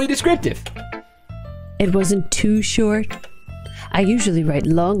 it was really descriptive. It wasn't too short. I usually write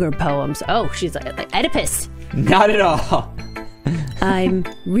longer poems. Oh, she's like Oedipus. Not at all. I'm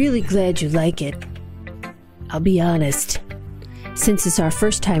really glad you like it. I'll be honest. Since it's our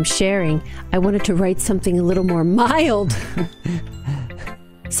first time sharing, I wanted to write something a little more mild.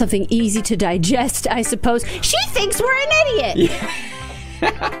 Something easy to digest, I suppose. She thinks we're an idiot. Yeah.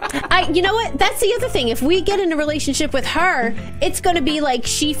 You know what? That's the other thing. If we get in a relationship with her, it's going to be like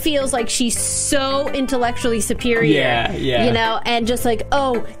she feels like she's so intellectually superior. Yeah. You know, and just like,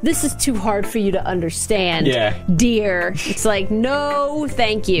 oh, this is too hard for you to understand, dear. It's like, no,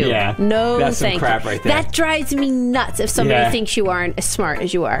 thank you. Yeah. No, that's some thank crap you. right there. That drives me nuts if somebody thinks you aren't as smart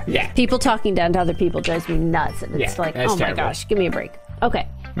as you are. Yeah. People talking down to other people drives me nuts. And it's like, that's oh terrible. my gosh, give me a break. Okay.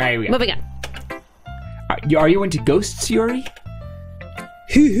 There we go. Moving on. Are you into ghosts, Yuri?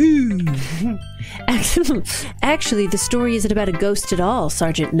 Actually, the story isn't about a ghost at all,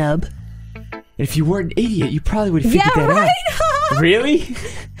 Sergeant Nub. If you weren't an idiot, you probably would have figured that out. Really?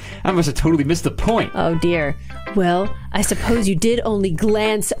 I must have totally missed the point. Oh dear. Well, I suppose you did only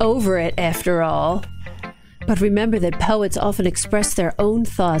glance over it after all. But remember that poets often express their own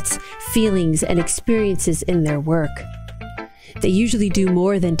thoughts, feelings, and experiences in their work. They usually do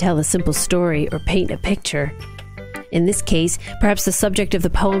more than tell a simple story or paint a picture. In this case, perhaps the subject of the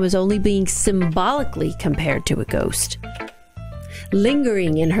poem is only being symbolically compared to a ghost.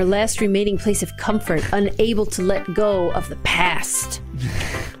 Lingering in her last remaining place of comfort, unable to let go of the past.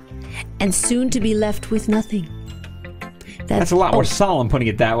 And soon to be left with nothing. That's a lot more solemn putting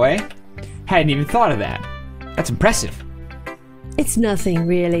it that way. Hadn't even thought of that. That's impressive. It's nothing,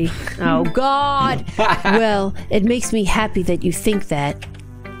 really. Oh, God. Well, it makes me happy that you think that.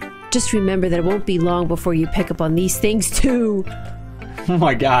 Just remember that it won't be long before you pick up on these things, too. Oh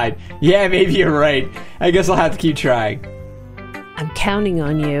my god. Yeah, maybe you're right. I guess I'll have to keep trying. I'm counting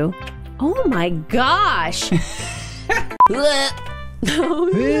on you. Oh, my gosh. Oh,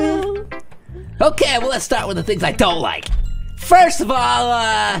 no. Okay, well, let's start with the things I don't like. First of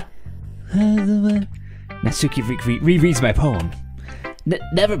all, Natsuki rereads my poem.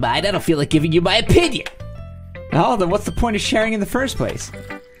 never mind, I don't feel like giving you my opinion. Oh, then what's the point of sharing in the first place?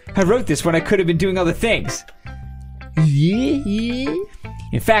 I wrote this when I could have been doing other things. In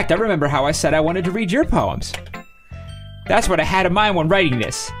fact, I remember how I said I wanted to read your poems. That's what I had in mind when writing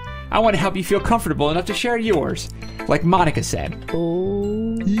this. I want to help you feel comfortable enough to share yours, like Monica said.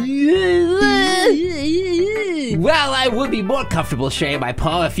 Well, I would be more comfortable sharing my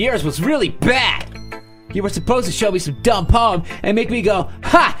poem if yours was really bad. You were supposed to show me some dumb poem and make me go,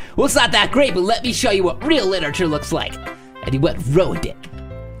 ha, well, it's not that great, but let me show you what real literature looks like. And you went and ruined it.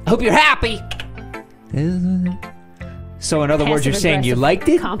 I hope you're happy. So in other words, you're saying you liked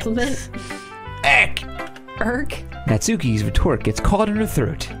it? Compliment. Eck. Irk. Natsuki's retort gets caught in her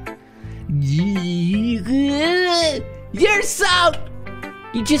throat. You're so...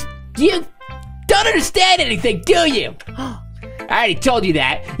 You don't understand anything, do you? I already told you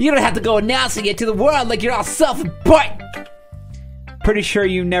that. You don't have to go announcing it to the world like you're all self-important. Pretty sure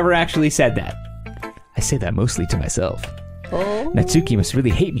you never actually said that. I say that mostly to myself. Oh. Natsuki must really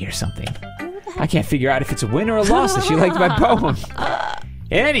hate me or something. I can't figure out if it's a win or a loss that she liked my poem.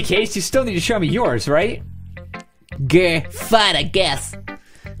 In any case, you still need to show me yours, right? Grr, fine, I guess.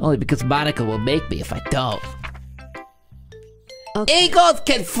 Only because Monica will make me if I don't. Okay. Eagles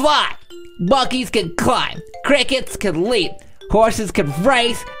can fly. Monkeys can climb. Crickets can leap. Horses can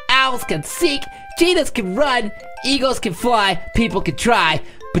race. Owls can seek. Cheetahs can run. Eagles can fly. People can try.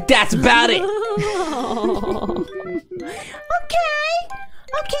 But that's about it.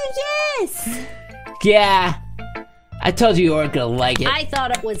 Okay, yes. Yeah. I told you weren't gonna like it. I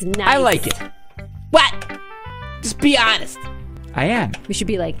thought it was nice. I like it. What? Just be honest. I am. We should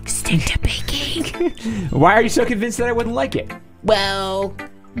be like, stink to baking. Why are you so convinced that I wouldn't like it? Well,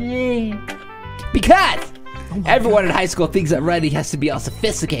 because everyone in high school thinks that writing has to be all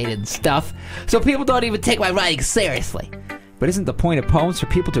sophisticated and stuff, so people don't even take my writing seriously. But isn't the point of poems for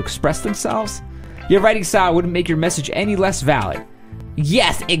people to express themselves? Your writing style wouldn't make your message any less valid.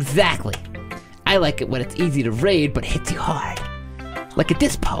 Yes, exactly. I like it when it's easy to read but hits you hard. Like in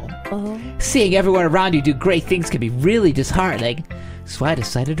this poem. Seeing everyone around you do great things can be really disheartening, so I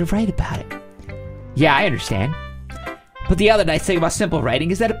decided to write about it. Yeah, I understand. But the other nice thing about simple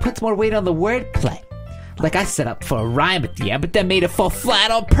writing is that it puts more weight on the wordplay. Like I set up for a rhyme at the end, but then made it fall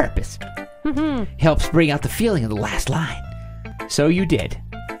flat on purpose. Helps bring out the feeling in the last line. So you did.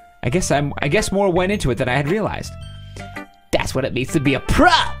 I guess more went into it than I had realized. That's what it means to be a pro.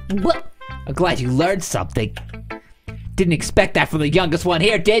 I'm glad you learned something. Didn't expect that from the youngest one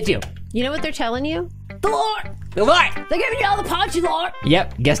here, did you? You know what they're telling you? The Lord! The Lord! They're giving you all the paunchy, Lord!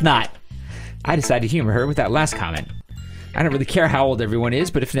 Yep, guess not. I decided to humor her with that last comment. I don't really care how old everyone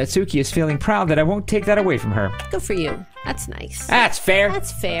is, but if Natsuki is feeling proud, then I won't take that away from her. Good for you. That's nice. That's fair.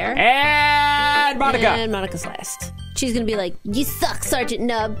 That's fair. And Monica. And Monica's last. She's gonna be like, you suck, Sergeant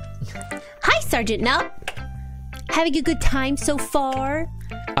Nub. Hi, Sergeant Nub. Having a good time so far?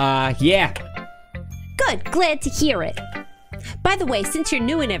 Yeah. Good, glad to hear it. By the way, since you're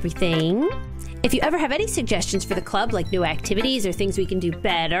new and everything, if you ever have any suggestions for the club, like new activities or things we can do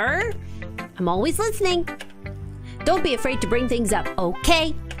better, I'm always listening. Don't be afraid to bring things up,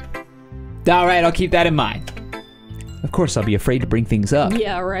 okay? All right, I'll keep that in mind. Of course, I'll be afraid to bring things up.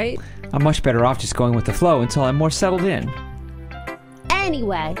 Yeah, right? I'm much better off just going with the flow until I'm more settled in.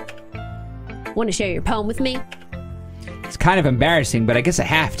 Anyway, want to share your poem with me? It's kind of embarrassing, but I guess I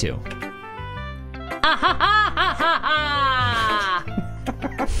have to. Ah ha ha ha ha ha!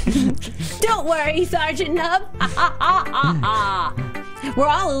 Don't worry, Sergeant Nub. Ah ha ha ha ha! We're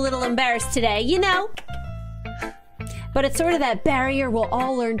all a little embarrassed today, you know? But it's sort of that barrier we'll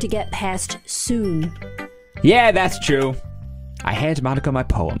all learn to get past soon. Yeah, that's true. I hand Monica my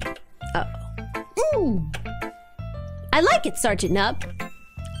poem. I like it, Sergeant Nub.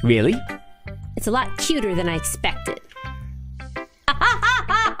 Really? It's a lot cuter than I expected. Ah ha ha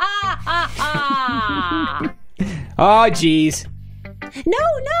ha ha ha! Oh, geez. No!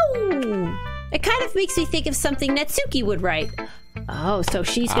 It kind of makes me think of something Natsuki would write. Oh, so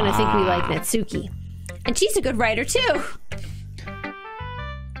she's gonna think we like Natsuki. And she's a good writer, too.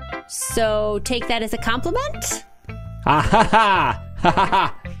 So, take that as a compliment? Ha ha ha! Ha ha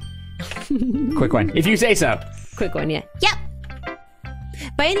ha! Quick one, if you say so. Quick one, yeah. Yep!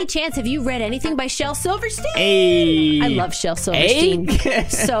 By any chance, have you read anything by Shel Silverstein? Hey! I love Shel Silverstein. Hey?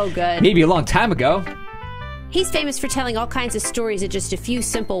 So good. Maybe a long time ago. He's famous for telling all kinds of stories in just a few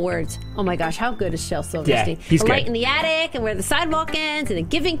simple words. Oh my gosh, how good is Shel Silverstein? Yeah, he's The Light good. in the Attic, and Where the Sidewalk Ends, and The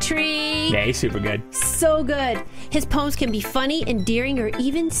Giving Tree. Yeah, he's super good. So good. His poems can be funny, endearing, or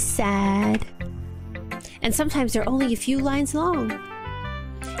even sad. And sometimes they're only a few lines long.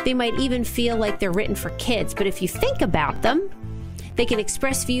 They might even feel like they're written for kids, but if you think about them, they can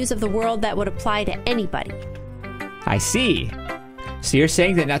express views of the world that would apply to anybody. I see. So you're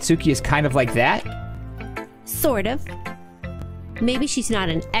saying that Natsuki is kind of like that? Sort of. Maybe she's not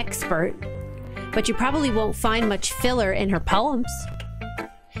an expert, but you probably won't find much filler in her poems.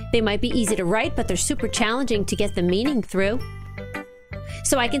 They might be easy to write, but they're super challenging to get the meaning through.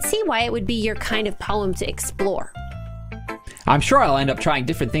 So I can see why it would be your kind of poem to explore. I'm sure I'll end up trying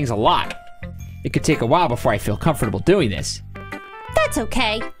different things a lot. It could take a while before I feel comfortable doing this. That's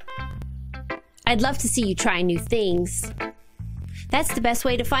okay. I'd love to see you try new things. That's the best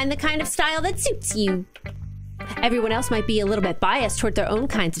way to find the kind of style that suits you. Everyone else might be a little bit biased toward their own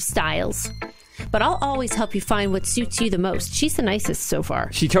kinds of styles. But I'll always help you find what suits you the most. She's the nicest so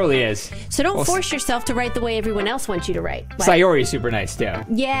far. She totally is. So don't force yourself to write the way everyone else wants you to write. Sayori's super nice too.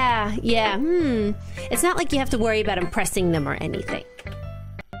 Yeah. It's not like you have to worry about impressing them or anything.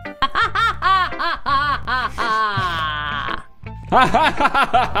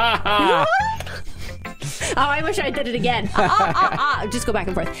 Oh, I wish I did it again. Just go back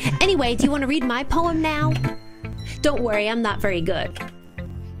and forth. Anyway, do you want to read my poem now? Don't worry, I'm not very good.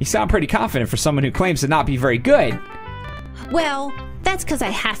 You sound pretty confident for someone who claims to not be very good. Well, that's because I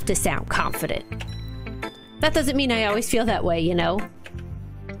have to sound confident. That doesn't mean I always feel that way, you know?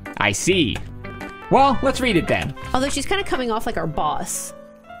 I see. Well, let's read it then. Although she's kind of coming off like our boss.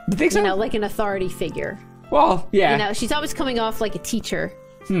 You think so? You know, like an authority figure. Well, yeah. You know, she's always coming off like a teacher.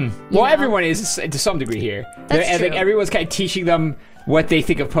 Well, know? everyone is to some degree here. That's I think true. everyone's kind of teaching them what they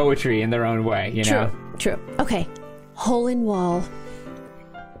think of poetry in their own way, you know? True. Okay. Hole in wall.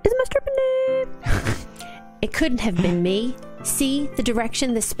 Is my stripping name? It couldn't have been me. See the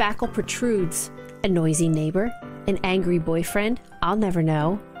direction the spackle protrudes. A noisy neighbor, an angry boyfriend. I'll never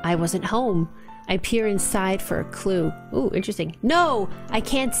know. I wasn't home. I peer inside for a clue. Ooh, interesting. No, I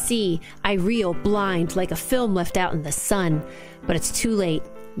can't see. I reel blind like a film left out in the sun. But it's too late.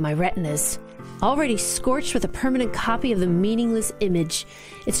 My retina's already scorched with a permanent copy of the meaningless image.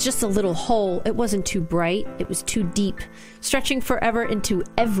 It's just a little hole. It wasn't too bright. It was too deep, stretching forever into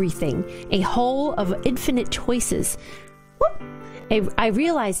everything. A hole of infinite choices. Whoop! I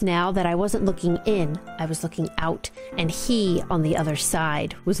realize now that I wasn't looking in. I was looking out. And he, on the other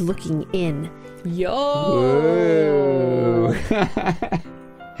side, was looking in. Yo!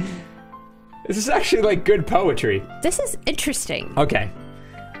 This is actually like good poetry. This is interesting. Okay.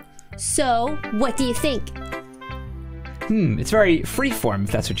 So, what do you think? It's very freeform,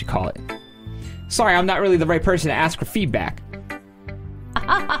 if that's what you call it. Sorry, I'm not really the right person to ask for feedback.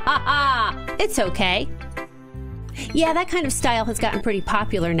 It's okay. Yeah, that kind of style has gotten pretty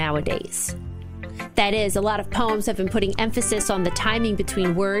popular nowadays. That is, a lot of poems have been putting emphasis on the timing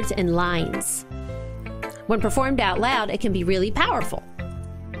between words and lines. When performed out loud, it can be really powerful.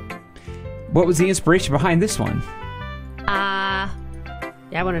 What was the inspiration behind this one? Yeah,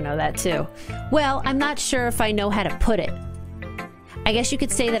 I want to know that too. Well, I'm not sure if I know how to put it. I guess you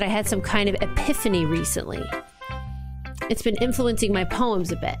could say that I had some kind of epiphany recently. It's been influencing my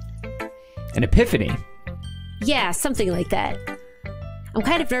poems a bit. An epiphany? Yeah, something like that. I'm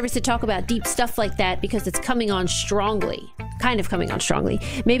kind of nervous to talk about deep stuff like that because it's coming on strongly. Kind of coming on strongly.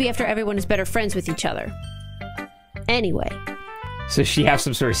 Maybe after everyone is better friends with each other. Anyway. So she has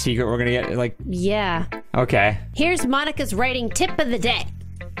some sort of secret we're gonna get, like... Yeah. Okay. Here's Monica's writing tip of the day.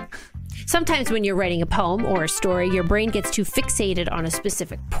 Sometimes when you're writing a poem or a story, your brain gets too fixated on a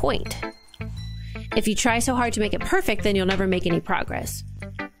specific point. If you try so hard to make it perfect, then you'll never make any progress.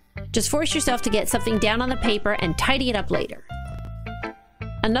 Just force yourself to get something down on the paper and tidy it up later.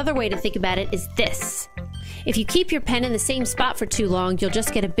 Another way to think about it is this. If you keep your pen in the same spot for too long, you'll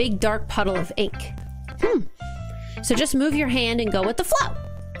just get a big dark puddle of ink. So just move your hand and go with the flow.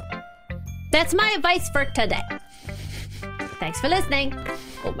 That's my advice for today. Thanks for listening.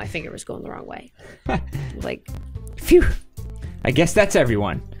 Oh, my finger was going the wrong way. Like, Phew. I guess that's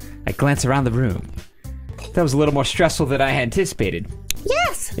everyone. I glance around the room. That was a little more stressful than I had anticipated.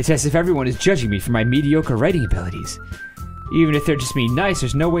 yes! It's as if everyone is judging me for my mediocre writing abilities. Even if they're just being nice,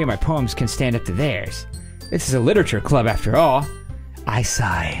 there's no way my poems can stand up to theirs. This is a literature club after all. I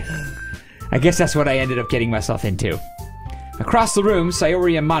sigh. I guess that's what I ended up getting myself into. Across the room,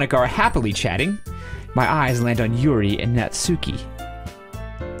 Sayori and Monica are happily chatting. My eyes land on Yuri and Natsuki.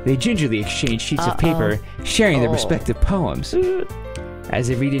 They gingerly exchange sheets of paper, sharing their respective poems. As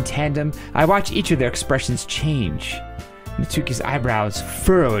they read in tandem, I watch each of their expressions change. Natsuki's eyebrows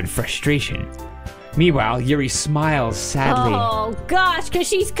furrow in frustration. Meanwhile, Yuri smiles sadly. Oh gosh, because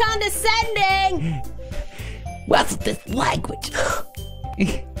she's condescending! What's this language?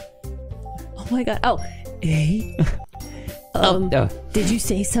 Oh my god. Oh, hey? Did you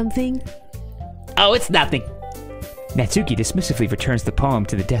say something? Oh, it's nothing. Natsuki dismissively returns the poem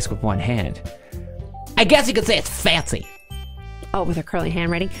to the desk with one hand. I guess you could say it's fancy. Oh, with her curly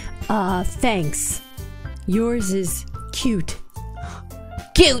handwriting. Thanks. Yours is cute.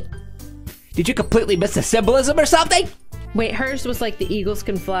 Cute. Did you completely miss the symbolism or something? Wait, hers was like the eagles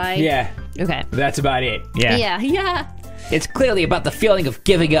can fly? Yeah, Okay. that's about it. Yeah. Yeah. It's clearly about the feeling of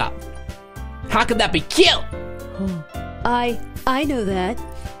giving up. How can that be cute? I know that.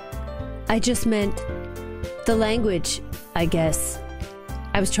 I just meant the language, I guess.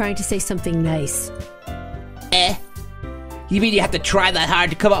 I was trying to say something nice. You mean you have to try that hard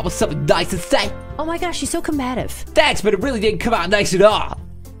to come up with something nice to say? Oh my gosh, she's so combative. Thanks, but it really didn't come out nice at all.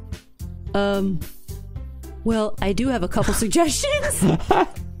 Well, I do have a couple suggestions.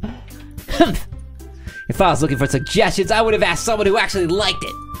 If I was looking for suggestions, I would have asked someone who actually liked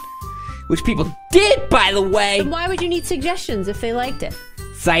it. Which people did, by the way. And why would you need suggestions if they liked it?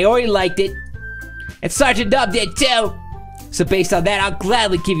 Sayori liked it. And Sergeant Nub did too. So based on that, I'll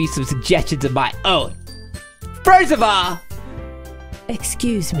gladly give you some suggestions of my own. First of all...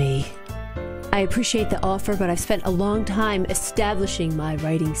 Excuse me. I appreciate the offer, but I've spent a long time establishing my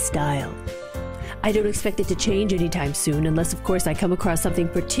writing style. I don't expect it to change anytime soon, unless, of course, I come across something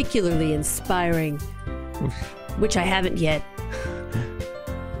particularly inspiring. Which I haven't yet.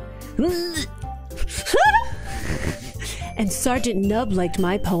 And Sergeant Nub liked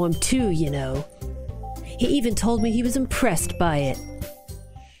my poem too, you know. He even told me he was impressed by it.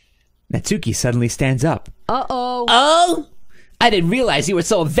 Natsuki suddenly stands up. Uh-oh. Oh? I didn't realize you were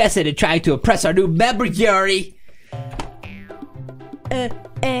so invested in trying to impress our new member, Yuri.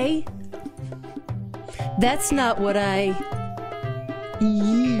 That's not what I...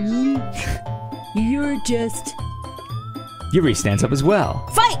 You're just... Yuri stands up as well.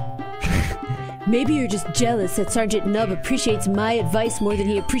 Fight! Maybe you're just jealous that Sergeant Nub appreciates my advice more than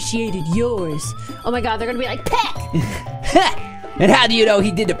he appreciated yours. Oh my god, they're gonna be like, peck! And how do you know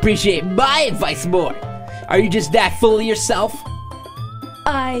he didn't appreciate my advice more? Are you just that full of yourself?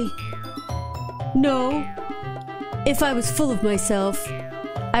 No. If I was full of myself,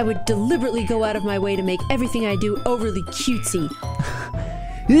 I would deliberately go out of my way to make everything I do overly cutesy.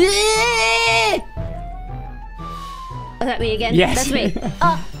 Is that me again? Yes. That's me.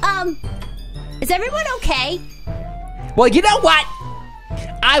 Is everyone okay? Well, you know what?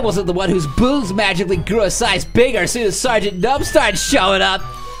 I wasn't the one whose boobs magically grew a size bigger as soon as Sergeant Nub started showing up.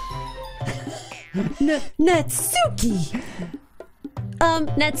 Natsuki!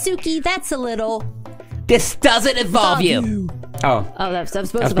 Natsuki, that's a little... This doesn't involve you. Oh. Oh, that was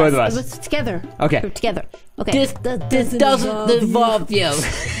That's both both of of us. us. Together. Okay. We're together. Okay. This doesn't involve you.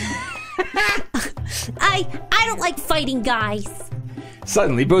 I don't like fighting guys.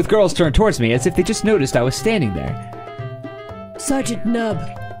 Suddenly, both girls turned towards me as if they just noticed I was standing there. Sergeant Nub.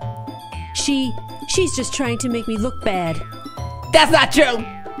 She's just trying to make me look bad. That's not true.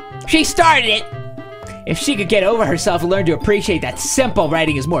 She started it. If she could get over herself and learn to appreciate that simple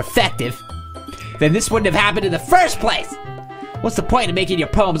writing is more effective, then this wouldn't have happened in the first place. What's the point of making your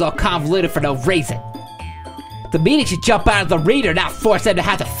poems all convoluted for no reason? The meaning should jump out of the reader, not force them to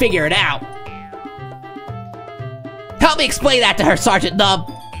have to figure it out. Help me explain that to her, Sergeant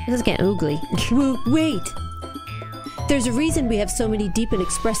Nub. This is getting ugly. Wait. There's a reason we have so many deep and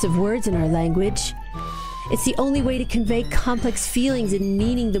expressive words in our language. It's the only way to convey complex feelings and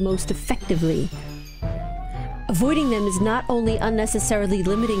meaning the most effectively. Avoiding them is not only unnecessarily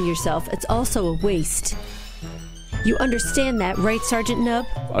limiting yourself, it's also a waste. You understand that, right, Sergeant Nub?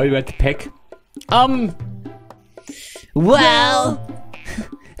 Oh, you had to pick? Well.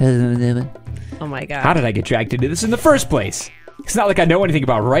 Oh my god. How did I get dragged into this in the first place? It's not like I know anything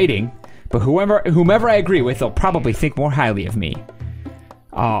about writing, but whomever I agree with, they'll probably think more highly of me.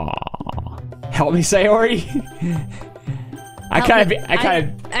 Aw. Help me, Sayori?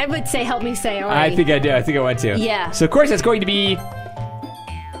 I would say help me, Sayori. I think I do. I think I want to. Yeah. So of course that's going to be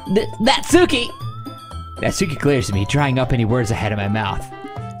Natsuki. Natsuki glares at me, drying up any words I had in my mouth.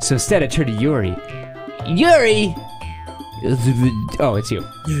 So instead I turn to Yuri. Yuri. Oh, it's you.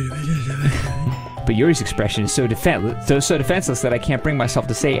 But Yuri's expression is so defenseless that I can't bring myself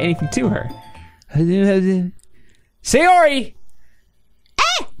to say anything to her. Sayori!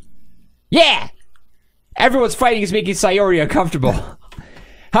 Yeah! Everyone's fighting is making Sayori uncomfortable.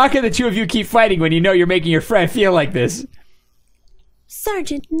 How can the two of you keep fighting when you know you're making your friend feel like this?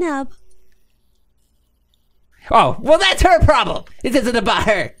 Sergeant Nub. Oh, well, that's her problem. It isn't about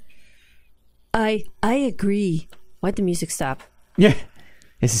her. I agree. Why'd the music stop? Yeah,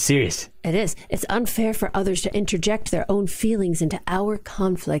 this is serious. It is. It's unfair for others to interject their own feelings into our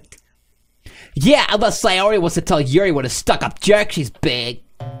conflict. Yeah, unless Sayori wants to tell Yuri what a stuck-up jerk she's big.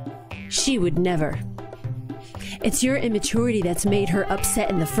 She would never. It's your immaturity that's made her upset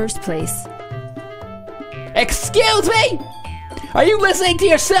in the first place. Excuse me? Are you listening to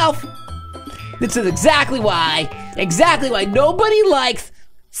yourself? This is exactly why nobody likes...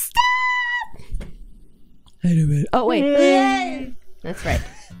 Oh, wait. That's right.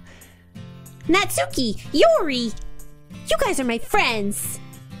 Natsuki, Yuri, you guys are my friends.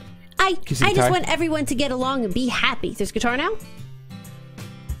 I just want everyone to get along and be happy. There's guitar now?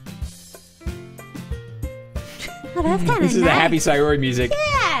 Oh, that's kind of This is the happy Sayori music.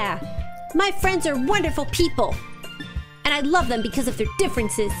 Yeah! My friends are wonderful people. And I love them because of their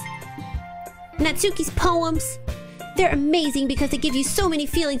differences. Natsuki's poems, they're amazing because they give you so many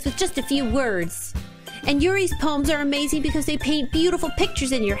feelings with just a few words. And Yuri's poems are amazing because they paint beautiful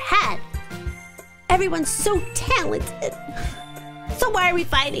pictures in your head. Everyone's so talented. So why are we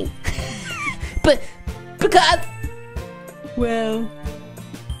fighting? But, because... Well,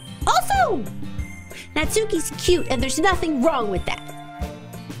 Also, Natsuki's cute and there's nothing wrong with that.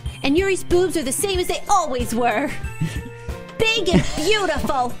 And Yuri's boobs are the same as they always were. Big and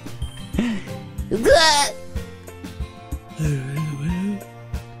beautiful.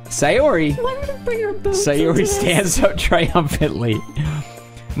 Sayori. Why did I bring her boobs into Sayori this? stands up triumphantly.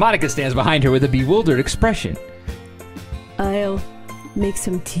 Monica stands behind her with a bewildered expression. I'll make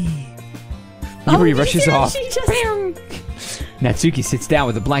some tea. Yuri rushes off. She just... Natsuki sits down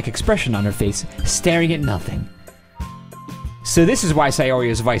with a blank expression on her face, staring at nothing. So this is why Sayori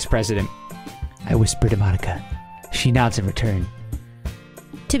is vice president. I whisper to Monica. She nods in return.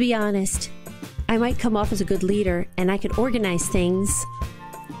 To be honest, I might come off as a good leader and I could organize things,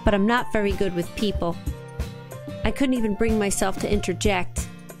 but I'm not very good with people. I couldn't even bring myself to interject.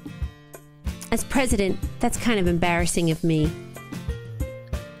 As president, that's kind of embarrassing of me.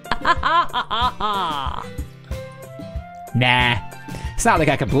 Nah, it's not like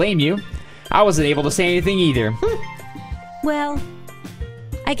I can blame you. I wasn't able to say anything either. Well,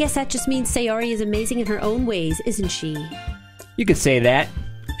 I guess that just means Sayori is amazing in her own ways, isn't she? You could say that.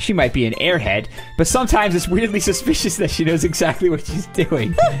 She might be an airhead, but sometimes it's weirdly suspicious that she knows exactly what she's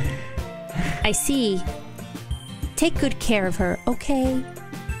doing. I see. Take good care of her, okay?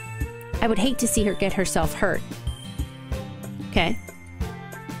 I would hate to see her get herself hurt. Okay.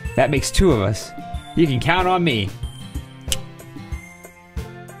 That makes two of us. You can count on me.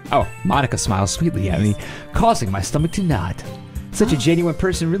 Oh, Monica smiles sweetly at me, causing my stomach to knot. Such a genuine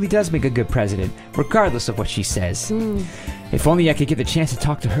person really does make a good president, regardless of what she says. If only I could get the chance to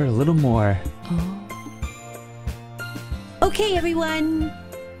talk to her a little more. Okay, everyone.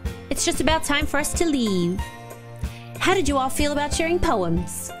 It's just about time for us to leave. How did you all feel about sharing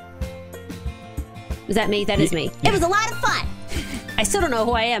poems? Was that me? That is me. It was a lot of fun. I still don't know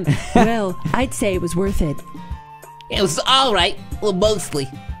who I am. Well, I'd say it was worth it. It was alright. Well, mostly.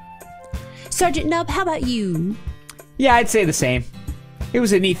 Sergeant Nub, how about you? Yeah, I'd say the same. It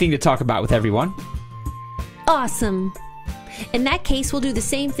was a neat thing to talk about with everyone. Awesome. In that case, we'll do the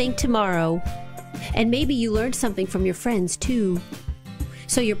same thing tomorrow. And maybe you learned something from your friends, too.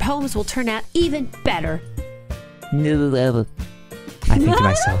 So your poems will turn out even better. I think to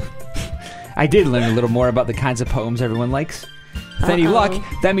myself, I did learn a little more about the kinds of poems everyone likes. With any luck,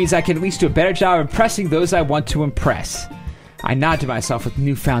 that means I can at least do a better job impressing those I want to impress. I nod to myself with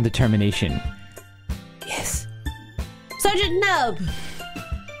newfound determination. Yes. Sergeant Nub,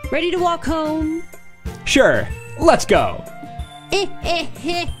 ready to walk home? Sure, let's go.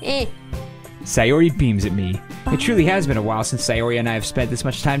 Eh. Sayori beams at me. It truly has been a while since Sayori and I have spent this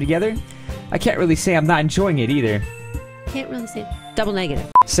much time together. I can't really say I'm not enjoying it either. Can't really say. Double negative.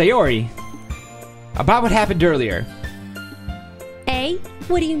 Sayori, about what happened earlier. Eh?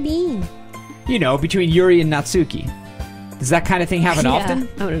 What do you mean? You know, between Yuri and Natsuki. Does that kind of thing happen often?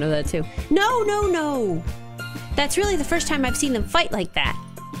 I want to know that too. No. That's really the first time I've seen them fight like that.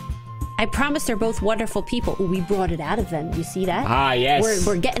 I promise they're both wonderful people. Ooh, we brought it out of them. You see that? Ah, yes.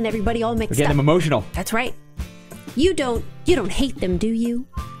 We're getting everybody all mixed We're getting up. them emotional. That's right. You don't hate them, do you?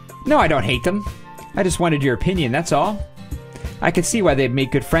 No, I don't hate them. I just wanted your opinion, that's all. I could see why they'd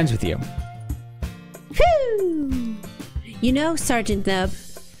make good friends with you. Whew! You know, Sergeant Nub,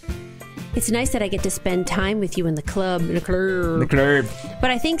 it's nice that I get to spend time with you in the club. The club. But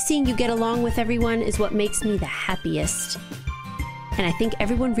I think seeing you get along with everyone is what makes me the happiest. And I think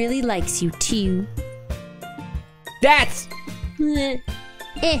everyone really likes you, too. That's...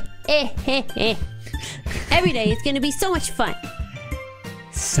 Every day it's going to be so much fun.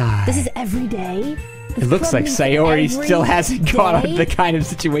 Sigh. This is every day? It looks like Sayori still hasn't caught on to the kind of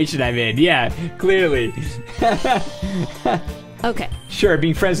situation I'm in. Yeah, clearly. Okay. Sure,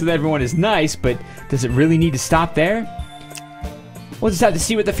 being friends with everyone is nice, but does it really need to stop there? We'll just have to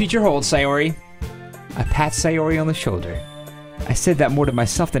see what the future holds, Sayori. I pat Sayori on the shoulder. I said that more to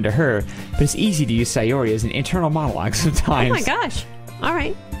myself than to her, but it's easy to use Sayori as an internal monologue sometimes. Oh my gosh. All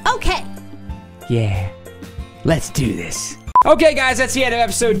right. Okay. Yeah. Let's do this. Okay, guys, that's the end of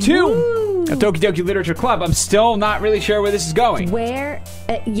episode 2 of Doki Doki Literature Club. I'm still not really sure where this is going. Where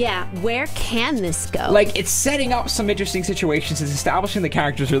can this go? Like, it's setting up some interesting situations. It's establishing the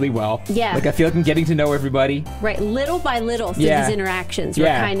characters really well. Yeah. Like, I feel like I'm getting to know everybody. Right, little by little through these interactions, we're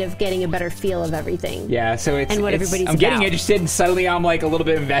kind of getting a better feel of everything. Yeah, so it's... And what everybody's I'm getting about. interested, and suddenly I'm, like, a little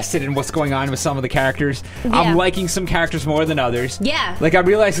bit invested in what's going on with some of the characters. Yeah. I'm liking some characters more than others. Yeah. Like, I'm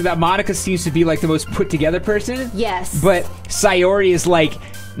realizing that Monica seems to be, like, the most put-together person. Yes. But Sayori is, like...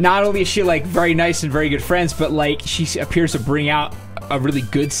 Not only is she, like, very nice and very good friends, but, like, she appears to bring out a really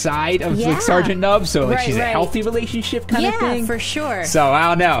good side of like Sergeant Nub, so like she's a healthy relationship kind of thing. Yeah, for sure. So I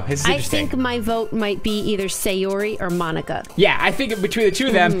don't know. It's interesting. I think my vote might be either Sayori or Monica. Yeah, I think between the two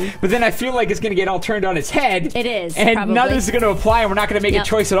of them, but then I feel like it's going to get all turned on its head. It is, and probably. none of this is going to apply, and we're not going to make a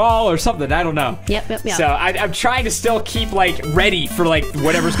choice at all, or something. I don't know. Yep. So I'm trying to still keep like ready for like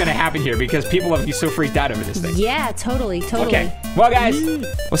whatever's going to happen here because people have been so freaked out over this thing. Yeah, totally. Okay. Well, guys,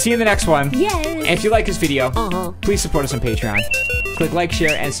 we'll see you in the next one. Yes. And if you like this video, please support us on Patreon. Click like,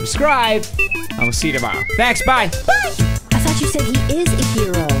 share, and subscribe. And we'll see you tomorrow. Thanks. Bye. Bye. I thought you said he is a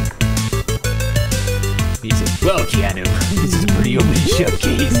hero. He said, well, Keanu, this is a pretty open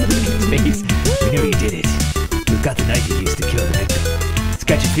showcase. Look at his face. We know you did it. We've got the knife you used to kill the victim. It's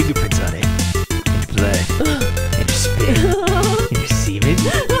got your fingerprints on it. And your blood. And your spit. And your semen.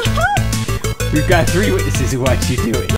 We've got 3 witnesses who watched you do it.